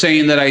 I was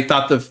saying that I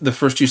thought the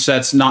first 2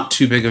 sets not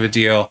too big of a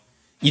deal.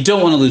 You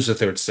don't want to lose the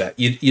 3rd set.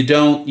 You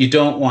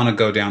don't want to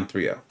go down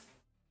 3-0.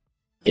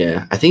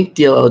 Yeah, I think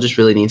DLL just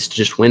really needs to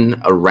just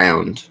win a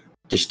round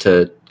just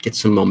to get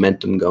some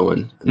momentum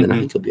going, and then I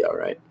think he'll be all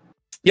right.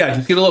 Yeah,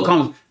 just get a little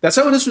confidence. That's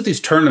how it is with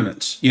these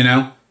tournaments, you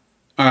know?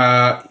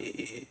 I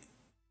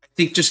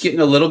think just getting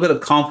a little bit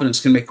of confidence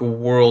can make a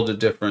world of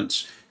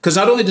difference. Because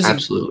not only does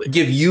it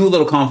give you a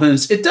little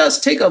confidence, it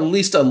does take at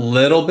least a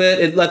little bit.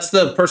 It lets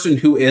the person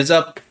who is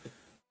up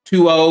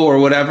 2-0 or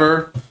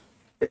whatever,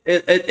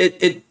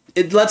 it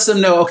lets them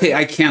know, okay,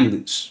 I can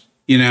lose,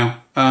 you know?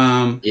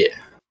 Yeah.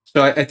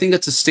 So I think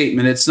it's a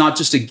statement. It's not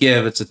just a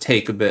give, it's a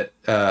take a bit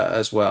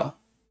as well.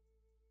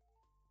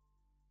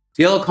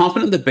 DLL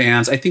confident in the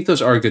bans. I think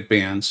those are good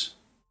bans.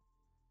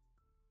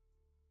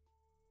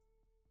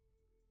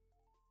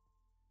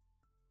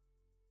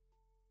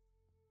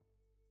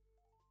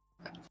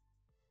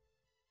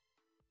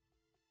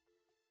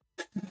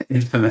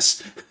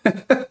 Infamous.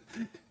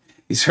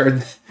 He's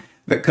heard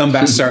the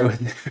comeback start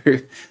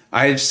with.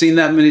 I've seen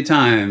that many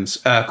times.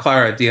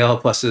 Clara,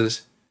 DLL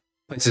places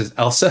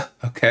Elsa.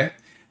 Okay.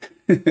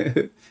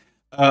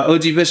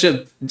 OG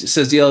Bishop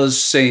says DLL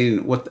is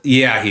saying what?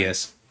 Yeah, he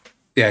is.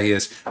 Yeah, he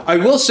is. I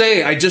will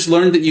say, I just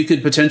learned that you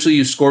could potentially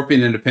use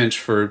Scorpion in a pinch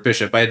for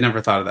Bishop. I had never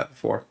thought of that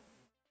before.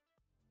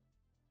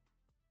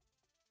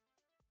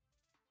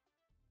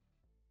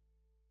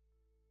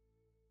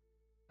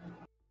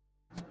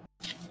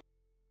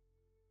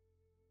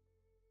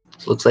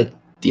 So it looks like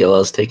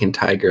DLL's taking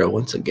Tiger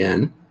once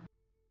again.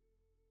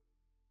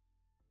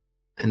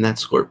 And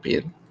that's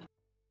Scorpion.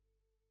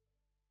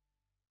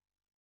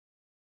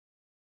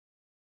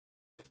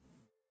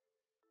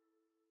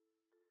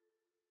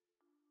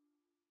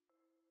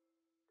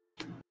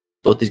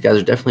 Both these guys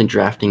are definitely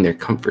drafting their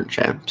comfort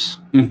champs.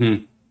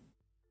 Mm-hmm.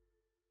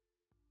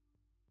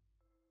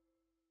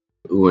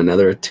 Ooh,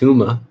 another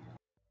Atuma.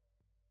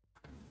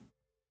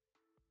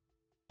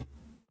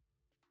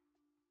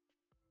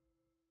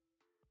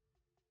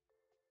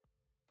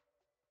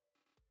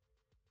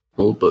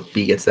 Oh, but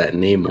B gets that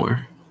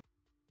Namor.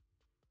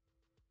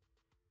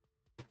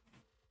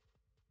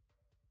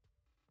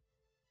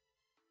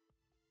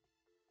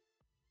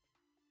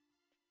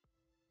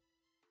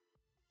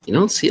 You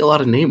don't see a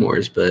lot of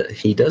Namors, but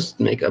he does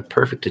make a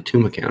perfect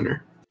Atuma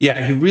counter.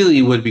 Yeah, he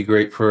really would be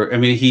great for. I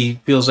mean, he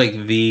feels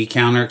like the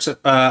counter.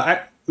 Except,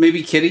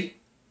 maybe Kitty.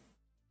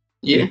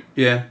 Yeah,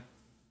 yeah.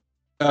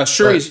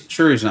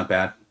 Shuri's not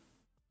bad.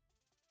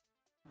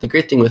 The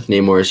great thing with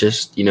Namor is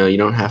just you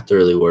don't have to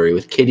really worry.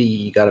 With Kitty,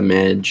 you got to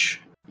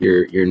manage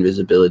your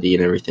invisibility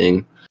and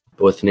everything.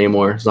 But with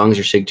Namor, as long as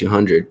you're Sig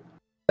 200,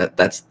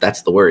 that's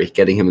the worry.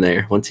 Getting him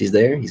there. Once he's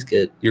there, he's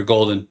good. You're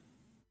golden.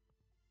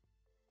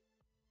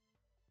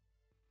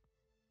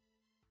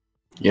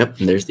 Yep,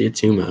 and there's the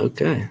Atuma.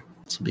 Okay.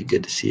 This will be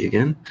good to see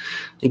again.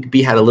 I think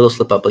B had a little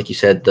slip up, like you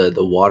said,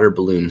 the water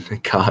balloon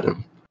that got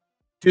him.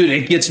 Dude,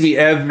 it gets me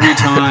every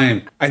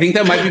time. I think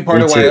that might be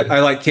part of why I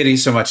like Kitty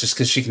so much, is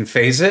because she can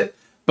phase it,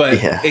 but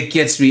it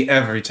gets me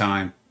every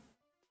time.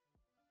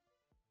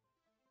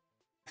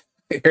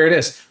 Here it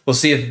is. We'll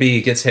see if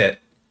B gets hit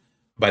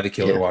by the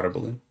killer water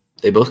balloon.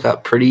 They both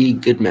got pretty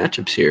good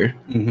matchups here.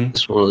 Mm-hmm.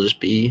 This one will just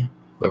be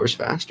whoever's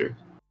faster.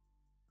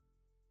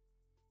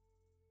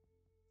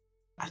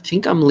 I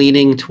think I'm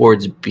leaning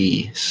towards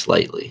B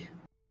slightly.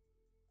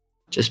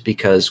 Just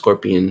because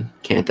Scorpion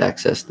can't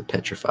access the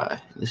Petrify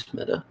in this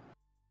meta.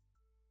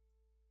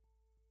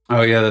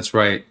 Oh, yeah, that's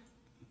right.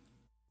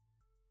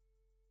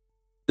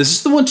 This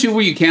is the one, too,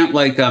 where you can't,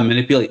 like,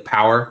 manipulate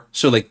power.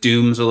 So, like,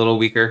 Doom's a little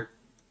weaker.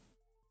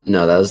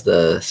 No, that was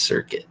the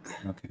circuit.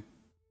 Okay.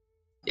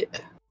 Yeah.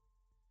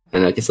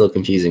 And it gets a little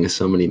confusing with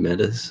so many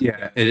metas.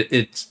 Yeah,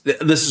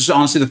 this is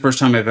honestly the first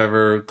time I've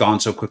ever gone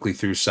so quickly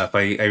through stuff.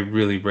 I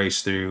really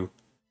raced through.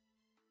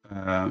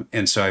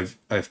 And so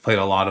I've played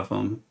a lot of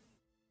them.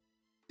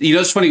 You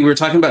know, it's funny. We were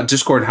talking about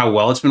Discord, how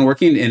well it's been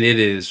working, and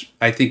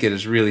I think it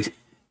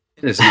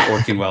is not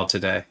working well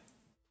today.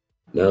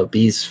 No,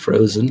 B's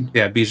frozen.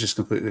 Yeah, B's just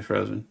completely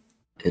frozen.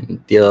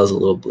 And DLL's a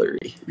little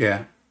blurry.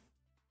 Yeah.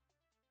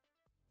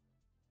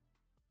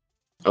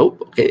 Oh,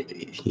 okay.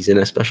 He's in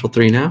a special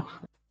 3 now.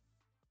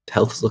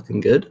 Health's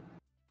looking good.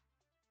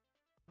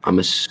 I'm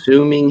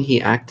assuming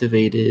he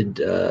activated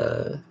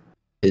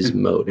his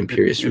mode,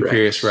 Imperious Rex.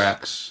 Imperious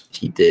Rex.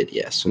 He did,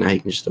 yes. So now he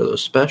can just throw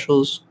those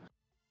specials.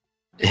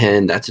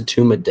 And that's a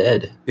Tomb of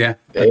Dead. Yeah.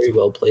 Very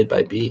well played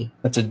by B.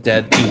 That's a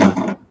dead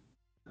Tomb.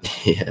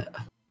 Yeah.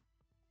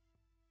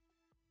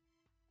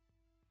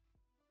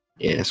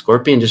 Yeah,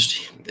 Scorpion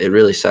it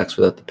really sucks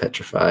without the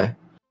Petrify.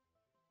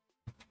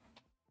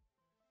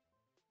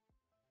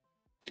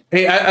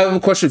 Hey, I have a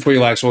question for you,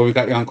 Lex, while we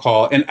got you on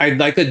call. And I'd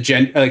like a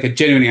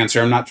genuine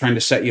answer. I'm not trying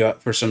to set you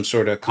up for some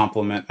sort of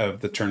compliment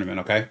of the tournament,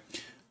 okay?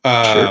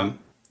 Sure.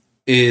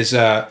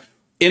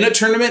 In a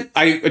tournament,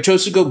 I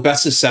chose to go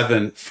best of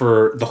 7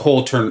 for the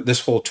whole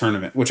this whole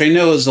tournament, which I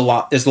know is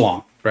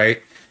long,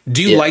 right?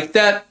 Do you like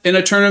that in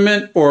a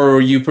tournament,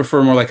 or you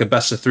prefer more like a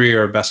best of 3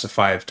 or a best of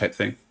 5 type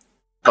thing?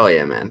 Oh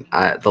yeah, man.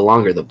 The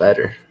longer the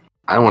better.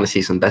 I want to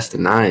see some best of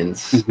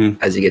 9s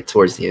as you get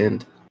towards the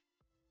end.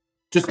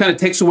 Just kind of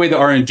takes away the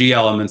RNG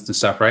elements and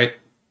stuff, right?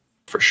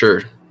 For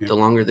sure. Yeah. The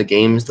longer the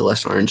games, the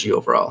less RNG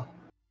overall.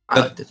 I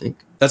like to think.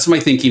 That's my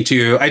thinking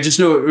too. I just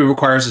know it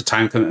requires a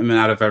time commitment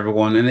out of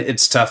everyone, and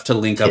it's tough to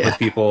link up with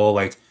people.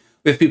 Like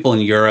we have people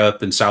in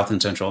Europe and South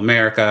and Central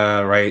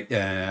America, right?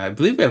 I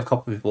believe we have a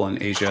couple of people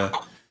in Asia,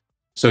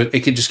 so it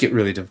could just get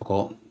really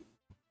difficult.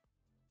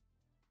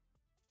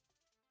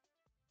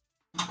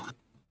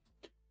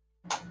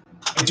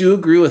 I do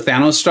agree with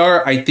Thanos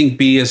Star. I think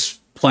B is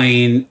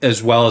playing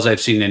as well as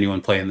I've seen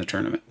anyone play in the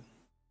tournament.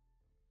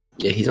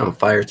 Yeah, he's on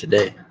fire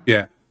today.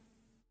 Yeah.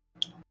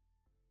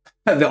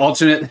 The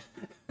alternate,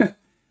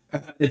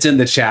 it's in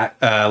the chat,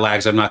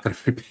 Lags. I'm not going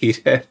to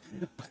repeat it.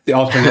 The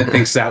alternate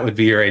thinks that would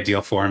be your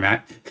ideal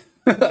format.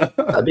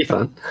 That'd be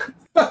fun.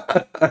 All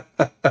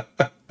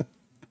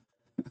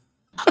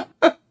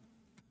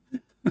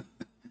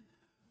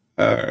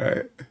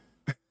right.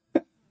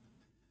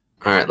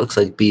 All right, looks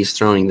like B's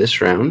throwing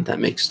this round. That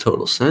makes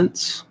total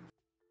sense.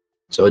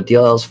 So a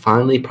DLL is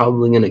finally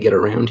probably going to get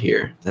around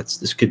here.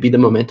 This could be the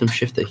momentum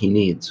shift that he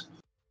needs.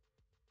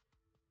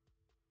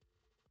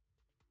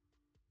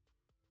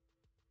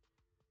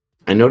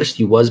 I noticed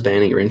he was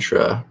banning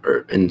Rintra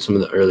in some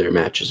of the earlier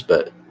matches,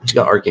 but he's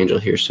got Archangel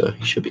here, so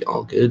he should be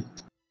all good.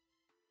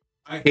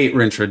 I hate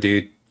Rintra,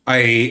 dude. All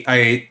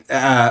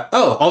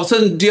of a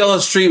sudden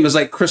DLL's stream is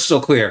like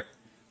crystal clear.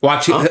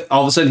 Watching,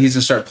 all of a sudden he's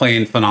gonna start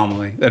playing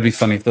phenomenally. That'd be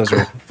funny if those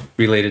are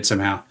related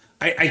somehow.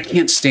 I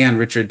can't stand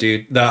Richard,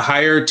 dude. The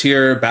higher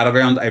tier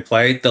Battleground I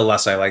play, the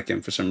less I like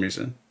him for some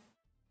reason.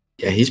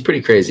 Yeah, he's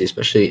pretty crazy,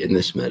 especially in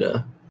this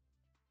meta.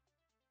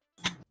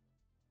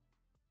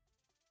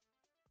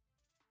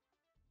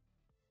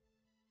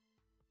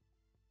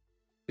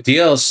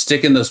 DL's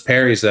sticking those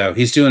parries though.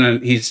 He's doing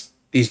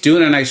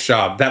a nice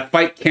job. That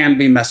fight can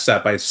be messed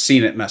up. I've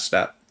seen it messed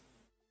up.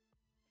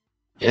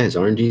 Yeah, his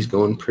RNG is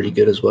going pretty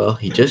good as well.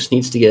 He just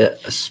needs to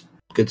get a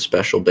good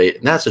special bait.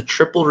 And that's a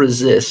triple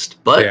resist,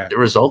 but it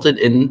resulted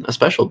in a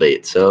special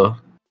bait, so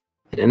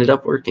it ended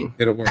up working.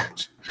 It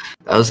worked.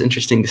 That was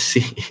interesting to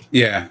see.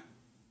 Yeah.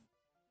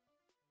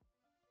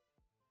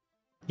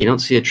 You don't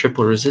see a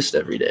triple resist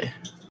every day.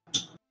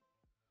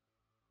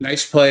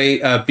 Nice play.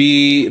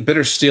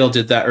 Bitter Steel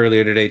did that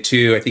earlier today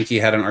too. I think he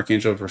had an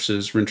Archangel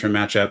versus Rintra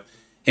matchup,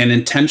 and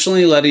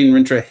intentionally letting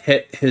Rintra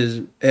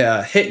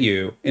hit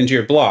you into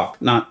your block.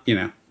 Not,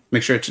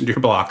 make sure it's into your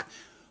block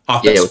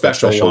off that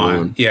special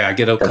one. Yeah,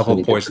 get a couple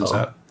of poisons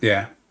out.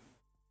 Yeah,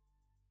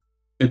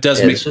 it does.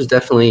 This was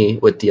definitely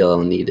what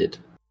DLL needed.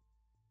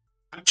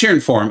 I'm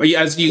cheering for him.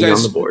 As you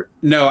guys on the board.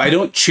 No, I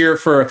don't cheer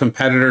for a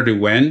competitor to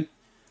win.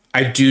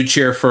 I do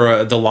cheer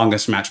for the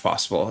longest match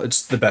possible.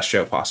 It's the best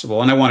show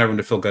possible. And I want everyone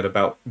to feel good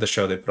about the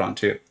show they put on,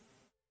 too.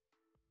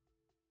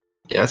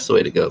 Yeah, that's the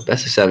way to go.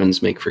 Best of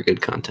 7s make for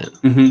good content.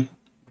 I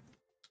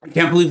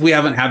can't believe we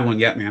haven't had one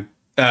yet, man.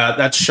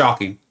 That's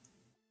shocking.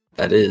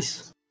 That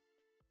is.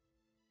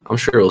 I'm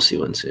sure we'll see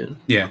one soon.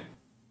 Yeah.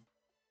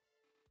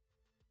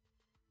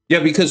 Yeah,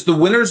 because the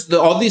winners,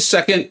 all these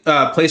second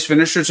place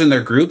finishers in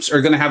their groups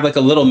are going to have like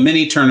a little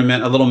mini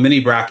tournament, a little mini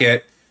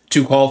bracket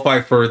to qualify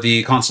for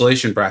the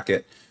consolation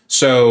bracket.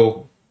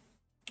 So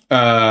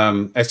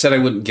I said I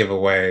wouldn't give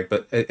away,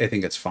 but I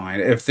think it's fine.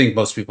 I think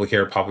most people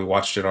here probably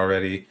watched it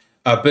already.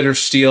 Bitter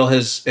Steel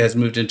has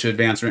moved into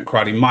advancement.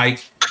 Karate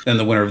Mike, then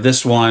the winner of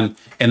this one,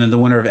 and then the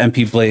winner of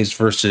MP Blaze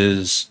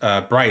versus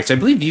Bryce. I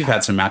believe you've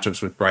had some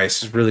matchups with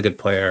Bryce. He's a really good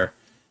player,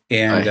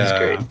 and He's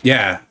great.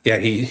 yeah,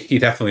 he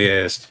definitely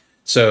is.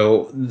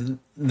 So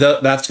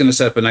that's going to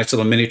set up a nice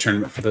little mini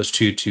tournament for those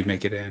two to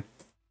make it in.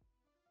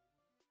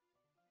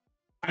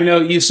 I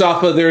know,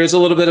 Yusafa, there is a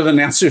little bit of an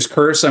answer's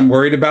curse I'm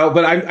worried about,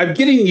 but I'm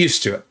getting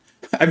used to it.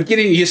 I'm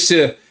getting used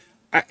to,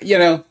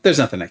 there's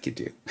nothing I could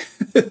do.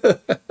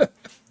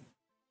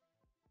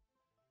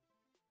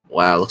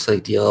 Wow, looks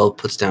like DLL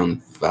puts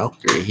down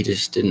Valkyrie. He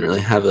just didn't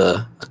really have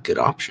a good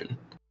option.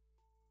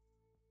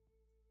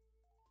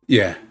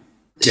 Yeah.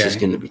 This is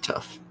going to be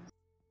tough.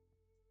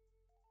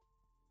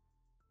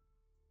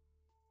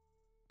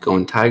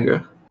 Going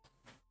Tigra.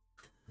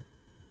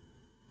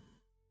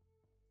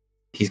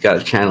 He's got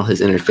to channel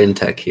his inner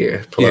fintech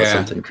here. Pull out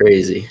something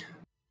crazy.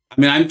 I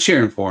mean, I'm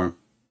cheering for him.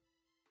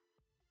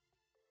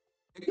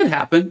 It could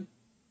happen.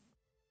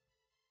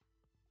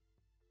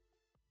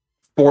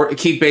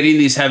 Keep baiting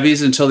these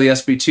heavies until the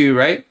SB2,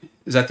 right?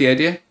 Is that the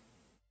idea?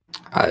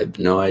 I have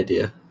no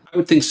idea. I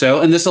would think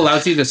so. And this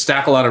allows you to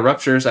stack a lot of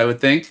ruptures, I would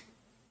think.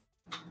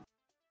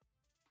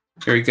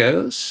 Here he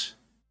goes.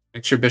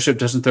 Make sure Bishop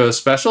doesn't throw a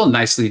special.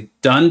 Nicely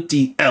done,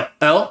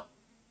 DLL.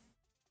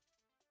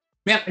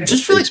 Man, I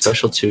just feel like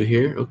special 2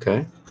 here.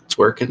 Okay, it's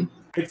working.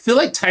 I feel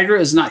like Tigra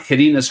is not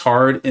hitting as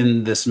hard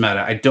in this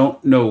meta. I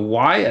don't know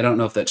why. I don't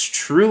know if that's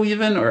true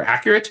even or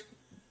accurate.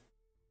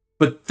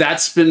 But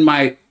that's been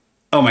my...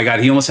 Oh my god,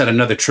 he almost had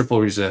another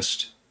triple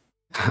resist.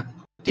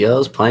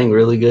 DLL's playing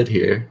really good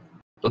here.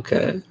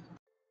 Okay.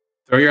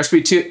 Throw your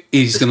SB2.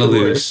 He's going to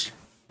lose.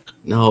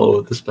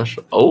 No, the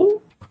special...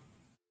 Oh!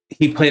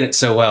 He played it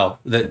so well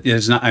that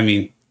is not... I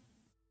mean...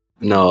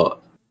 No.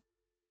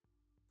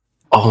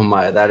 Oh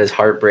my, that is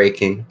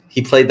heartbreaking.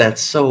 He played that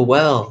so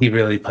well. He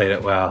really played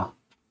it well.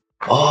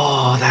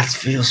 Oh, that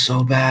feels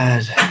so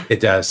bad. It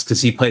does,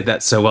 because he played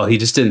that so well. He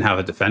just didn't have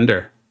a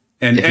defender.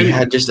 And if he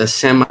had just a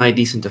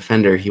semi-decent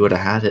defender, he would have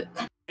had it.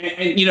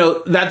 And,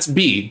 that's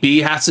B. B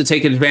has to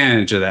take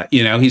advantage of that.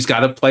 He's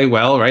got to play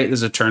well, right?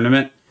 There's a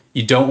tournament.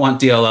 You don't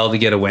want DLL to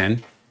get a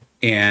win.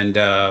 And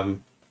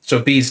so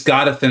B's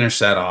got to finish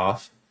that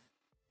off.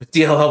 But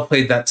DLL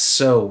played that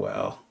so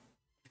well.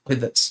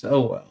 That's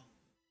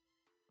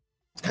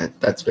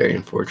very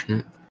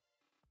unfortunate.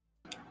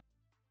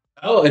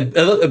 Oh, and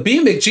a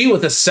BMcG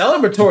with a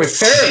celebratory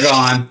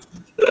Paragon.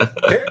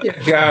 There you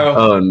go.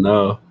 Oh,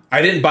 no.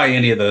 I didn't buy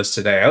any of those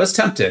today. I was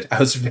tempted. I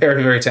was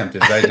very, very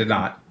tempted, but I did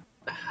not.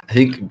 I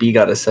think B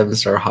got a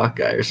 7-star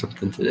Hawkeye or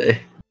something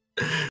today.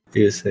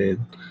 He was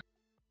saying.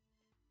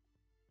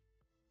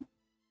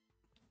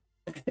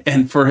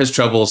 And for his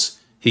troubles,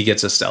 he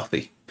gets a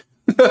stealthy.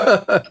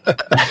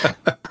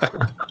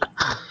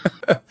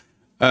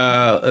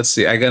 Let's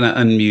see. I'm going to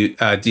unmute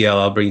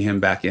DLL, bring him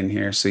back in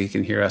here so he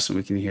can hear us and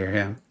we can hear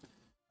him.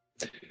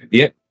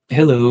 Yep.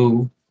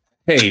 Hello.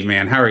 Hey,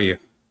 man. How are you?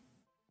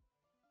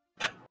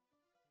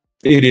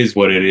 It is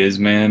what it is,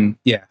 man.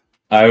 Yeah.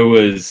 I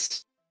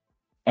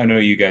know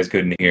you guys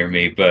couldn't hear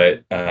me,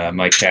 but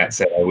my chat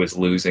said I was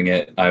losing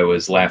it. I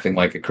was laughing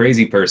like a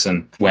crazy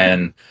person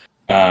when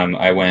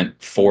I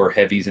went 4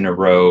 heavies in a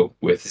row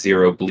with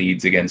 0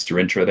 bleeds against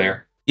Rintra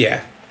there.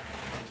 Yeah.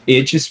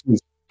 It just was,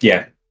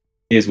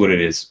 is what it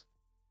is.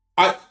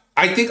 I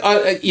think,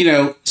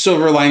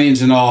 silver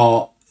linings and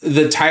all,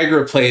 the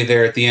Tiger play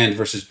there at the end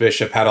versus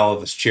Bishop had all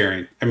of us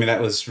cheering. I mean, that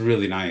was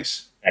really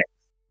nice.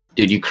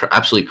 Dude, you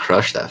absolutely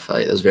crushed that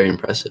fight. That was very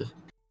impressive.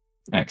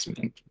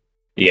 Excellent.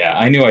 Yeah,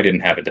 I knew I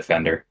didn't have a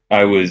defender.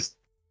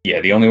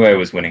 The only way I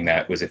was winning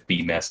that was if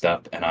B messed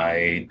up, and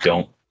I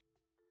don't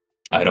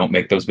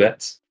make those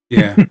bets.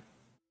 Yeah.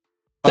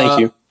 Thank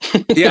you.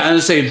 Yeah, I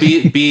was going to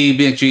say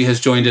BMcG has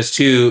joined us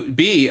too.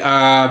 B,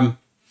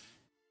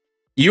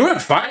 you were on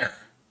fire.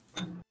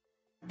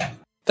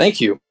 Thank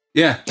you.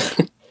 Yeah.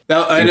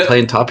 You're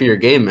playing top of your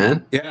game,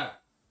 man. Yeah.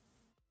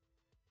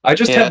 I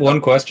just have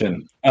one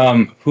question.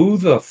 Who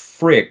the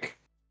frick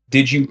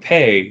did you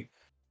pay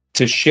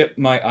to ship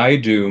my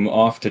iDoom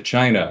off to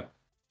China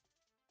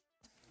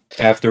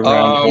after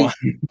round 1?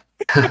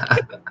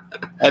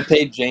 I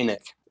paid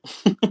Janik.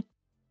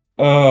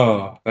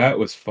 Oh, that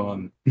was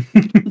fun.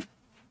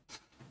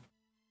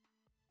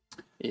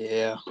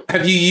 Yeah.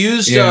 Have you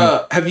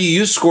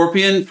used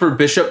Scorpion for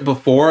Bishop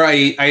before?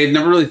 I had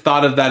never really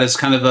thought of that as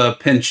kind of a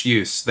pinch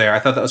use there. I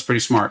thought that was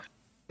pretty smart.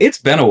 It's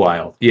been a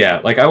while.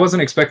 Yeah, like I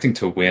wasn't expecting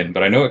to win,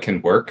 but I know it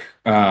can work.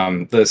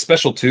 The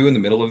special 2 in the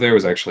middle of there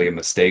was actually a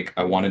mistake.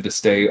 I wanted to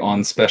stay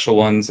on special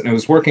ones, and it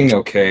was working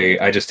okay.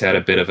 I just had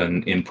a bit of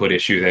an input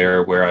issue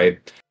there where I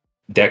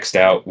dexed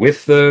out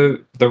with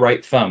the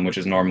right thumb, which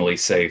is normally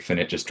safe, and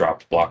it just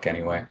dropped block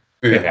anyway.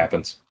 Yeah. It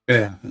happens.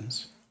 It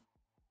happens.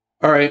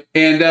 All right.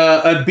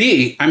 And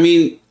B, I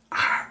mean,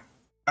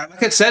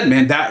 like I said,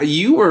 man, that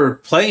you were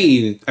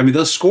playing, I mean,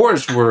 those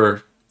scores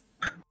were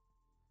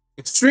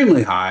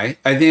extremely high.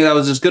 I think that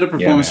was as good a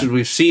performance as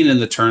we've seen in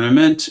the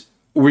tournament.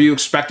 Were you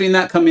expecting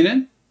that coming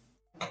in?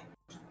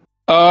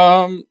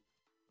 I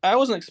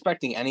wasn't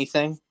expecting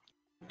anything.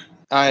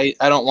 I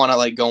don't want to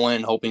like go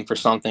in hoping for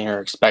something or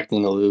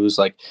expecting to lose.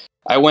 Like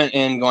I went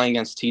in going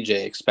against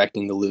TJ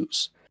expecting to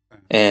lose,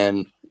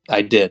 and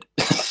I did.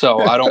 So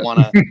I don't want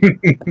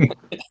to.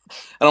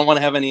 I don't want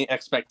to have any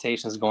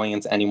expectations going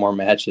into any more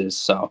matches.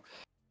 So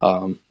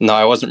no,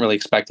 I wasn't really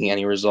expecting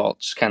any result.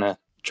 Just kind of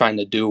trying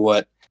to do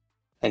what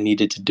I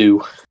needed to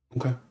do.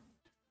 Okay.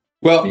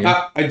 Well,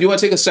 yeah. I do want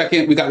to take a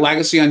second. We got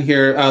Legacy on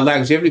here.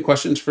 Lags, do you have any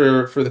questions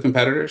for the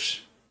competitors?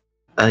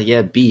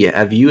 Yeah, B,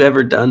 have you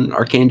ever done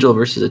Archangel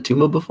versus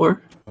Atuma before?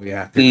 Oh,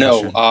 yeah.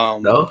 No.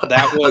 No?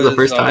 That was the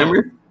first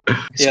timer?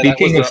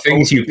 Speaking of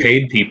things you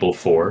paid people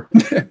for.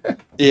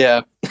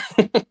 Yeah.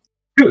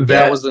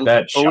 that was an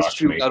oh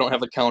shoot, me. I don't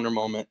have a counter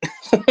moment.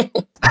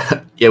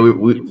 Yeah, we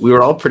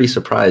were all pretty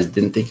surprised.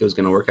 Didn't think it was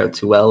going to work out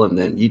too well, and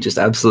then you just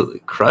absolutely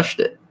crushed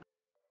it.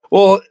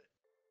 Well,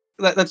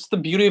 that's the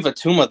beauty of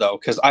Atuma, though,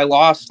 because I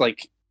lost,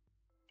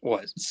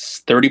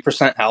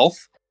 30%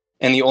 health,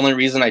 and the only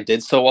reason I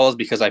did so well is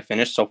because I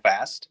finished so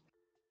fast.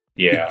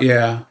 Yeah.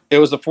 Yeah. It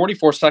was a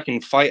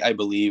 44-second fight, I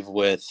believe,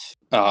 with,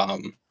 a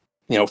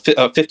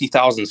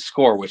 50,000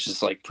 score, which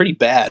is, pretty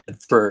bad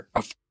for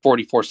a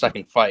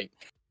 44-second fight.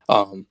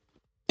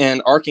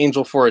 And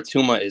Archangel for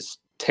Atuma is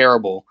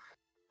terrible.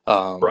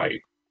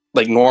 Right.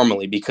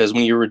 Normally, because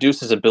when you reduce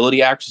his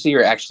ability accuracy,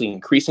 you're actually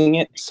increasing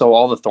it. So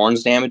all the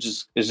Thorns damage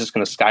is just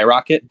going to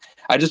skyrocket.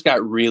 I just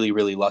got really,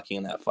 really lucky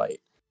in that fight.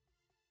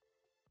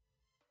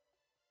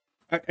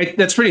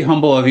 That's pretty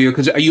humble of you,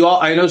 because I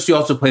noticed you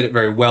also played it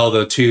very well,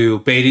 though, too.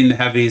 Baiting the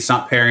heavies,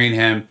 not parrying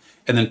him,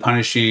 and then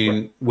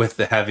punishing with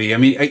the heavy. I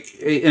mean,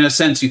 in a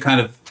sense, you kind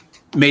of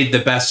made the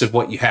best of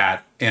what you had,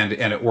 and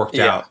it worked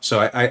out.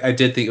 So I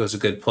did think it was a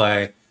good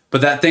play.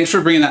 But thanks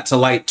for bringing that to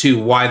light,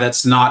 too, why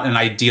that's not an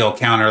ideal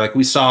counter. Like,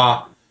 we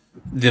saw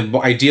the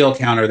ideal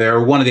counter there,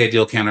 or one of the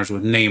ideal counters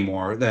with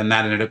Namor, then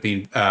that ended up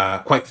being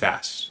quite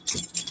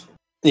fast.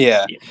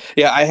 Yeah,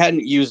 I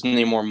hadn't used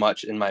Namor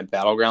much in my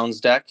Battlegrounds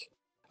deck,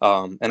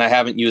 and I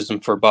haven't used him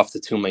for Buff the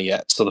Tuma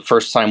yet, so the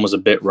first time was a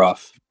bit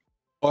rough.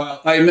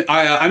 Well, I'm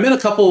in a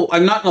couple,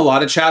 I'm not in a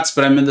lot of chats,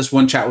 but I'm in this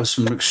one chat with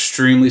some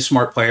extremely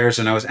smart players,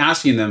 and I was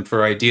asking them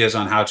for ideas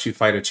on how to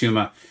fight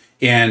Atuma,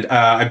 and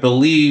I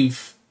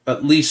believe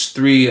at least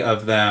 3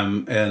 of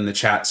them in the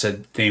chat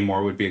said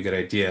Namor would be a good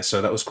idea. So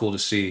that was cool to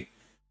see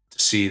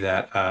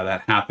that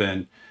that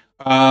happen.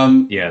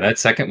 Yeah, that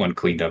second one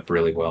cleaned up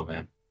really well,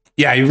 man.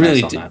 Yeah, he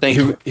really did.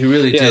 He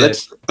really did.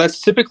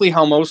 That's typically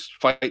how most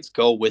fights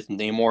go with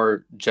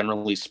Namor,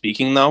 generally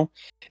speaking, though.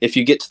 If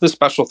you get to the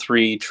special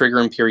 3, trigger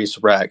Imperious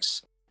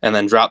Rex, and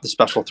then drop the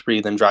special 3,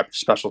 then drop your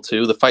special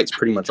 2, the fight's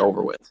pretty much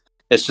over with.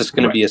 It's just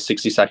going to be a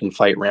 60-second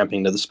fight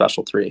ramping to the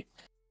special 3.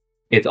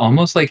 It's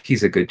almost like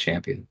he's a good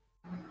champion.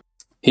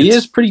 He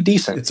is pretty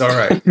decent. It's all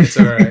right. It's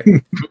all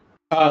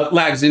right.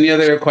 Lags, any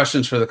other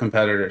questions for the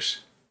competitors?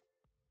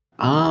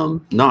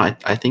 No,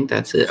 I think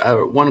that's it.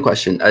 One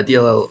question.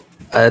 DLL,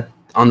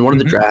 on one of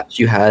the drafts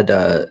you had,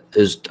 I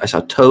saw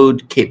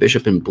Toad, Kate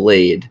Bishop, and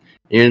Blade.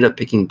 You ended up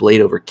picking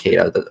Blade over Kate.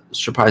 That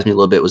surprised me a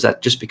little bit. Was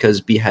that just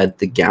because B had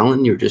the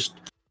Gallon? You were just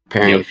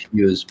pairing if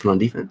he was put on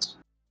defense?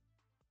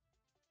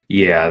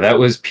 Yeah, that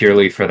was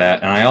purely for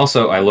that. And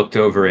I looked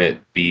over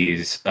at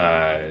B's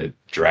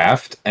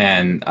draft,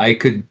 and I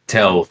could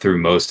tell through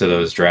most of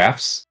those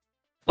drafts,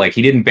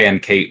 he didn't ban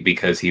Kate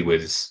because he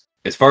was,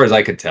 as far as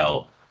I could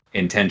tell,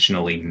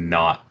 intentionally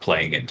not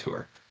playing into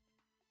her.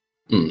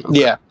 Okay.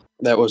 Yeah,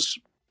 that was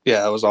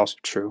also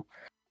true.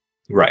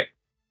 Right.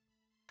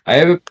 I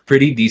have a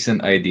pretty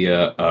decent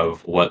idea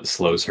of what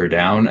slows her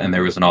down, and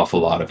there was an awful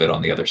lot of it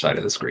on the other side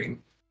of the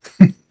screen.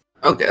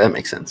 Okay, that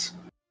makes sense.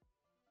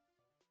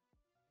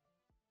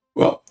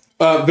 Well,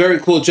 very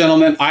cool,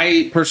 gentlemen.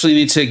 I personally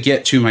need to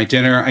get to my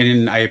dinner.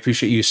 I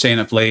appreciate you staying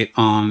up late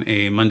on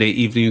a Monday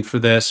evening for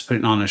this,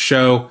 putting on a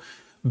show.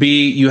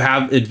 B, you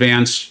have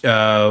advanced.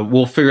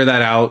 We'll figure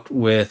that out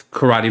with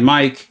Karate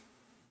Mike.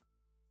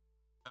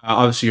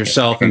 Obviously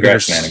yourself.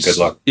 Congrats, man, and good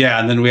luck. Yeah,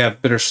 and then we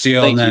have Bitter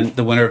Steel, and then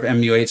the winner of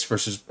MU8s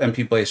versus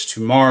MP Blaze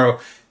tomorrow.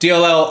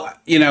 DLL,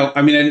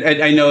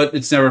 I know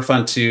it's never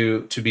fun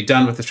to be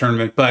done with the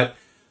tournament, but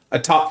a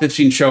top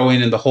 15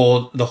 showing and the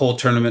whole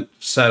tournament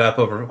set up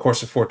over a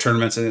course of 4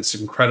 tournaments, and it's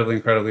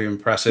incredibly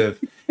impressive.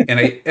 and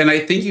I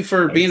thank you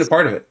for being a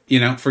part of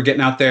it. For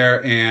getting out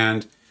there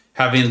and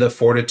having the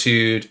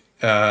fortitude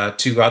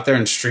to go out there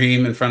and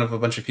stream in front of a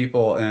bunch of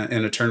people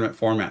in a tournament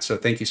format. So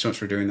thank you so much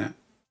for doing that.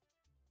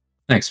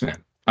 Thanks, man.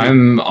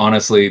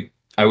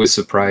 I was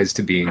surprised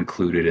to be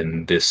included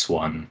in this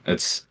one.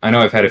 I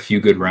know I've had a few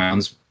good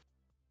rounds,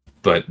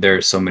 but there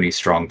are so many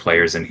strong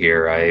players in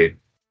here.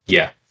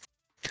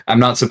 I'm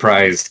not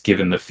surprised,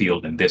 given the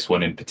field in this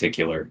one in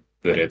particular,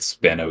 that it's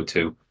been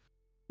 0-2.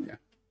 Yeah.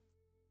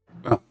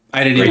 Well,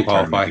 I didn't even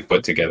qualify. You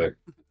put together.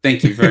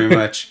 Thank you very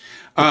much.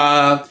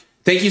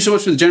 Thank you so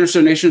much for the generous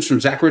donations from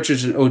Zach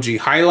Richards and OG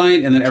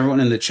Highline, and then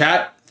everyone in the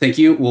chat. Thank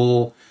you.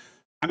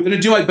 I'm going to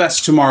do my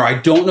best tomorrow. I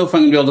don't know if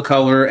I'm going to be able to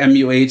cover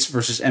MU8s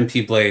versus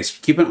MP Blaze.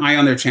 Keep an eye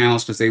on their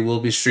channels because they will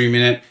be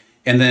streaming it.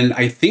 And then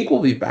I think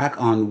we'll be back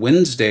on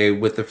Wednesday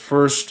with the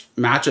first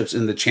matchups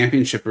in the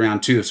championship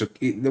round too. So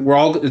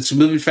it's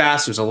moving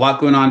fast. There's a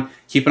lot going on.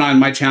 Keep an eye on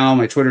my channel,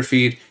 my Twitter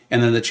feed,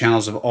 and then the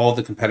channels of all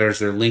the competitors.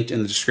 They're linked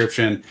in the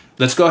description.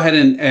 Let's go ahead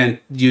and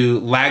do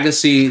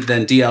Legacy,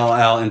 then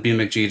DLL, and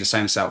BMcG to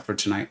sign us out for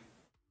tonight.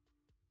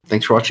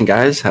 Thanks for watching,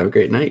 guys. Have a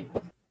great night.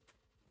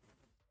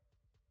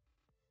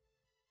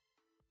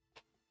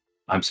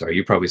 I'm sorry,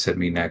 you probably said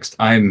me next.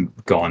 I'm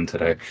gone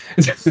today.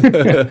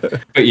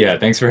 But yeah,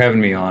 thanks for having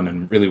me on,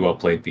 and really well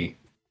played, B.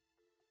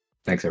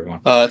 Thanks,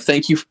 everyone.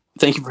 Thank you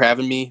for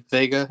having me,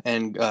 Vega,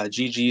 and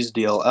GG's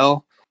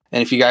DLL.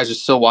 And if you guys are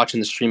still watching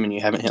the stream and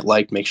you haven't hit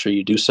like, make sure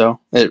you do so.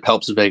 It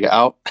helps Vega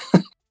out.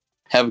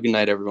 Have a good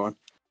night, everyone.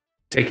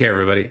 Take care,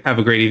 everybody. Have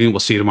a great evening. We'll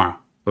see you tomorrow.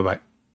 Bye-bye.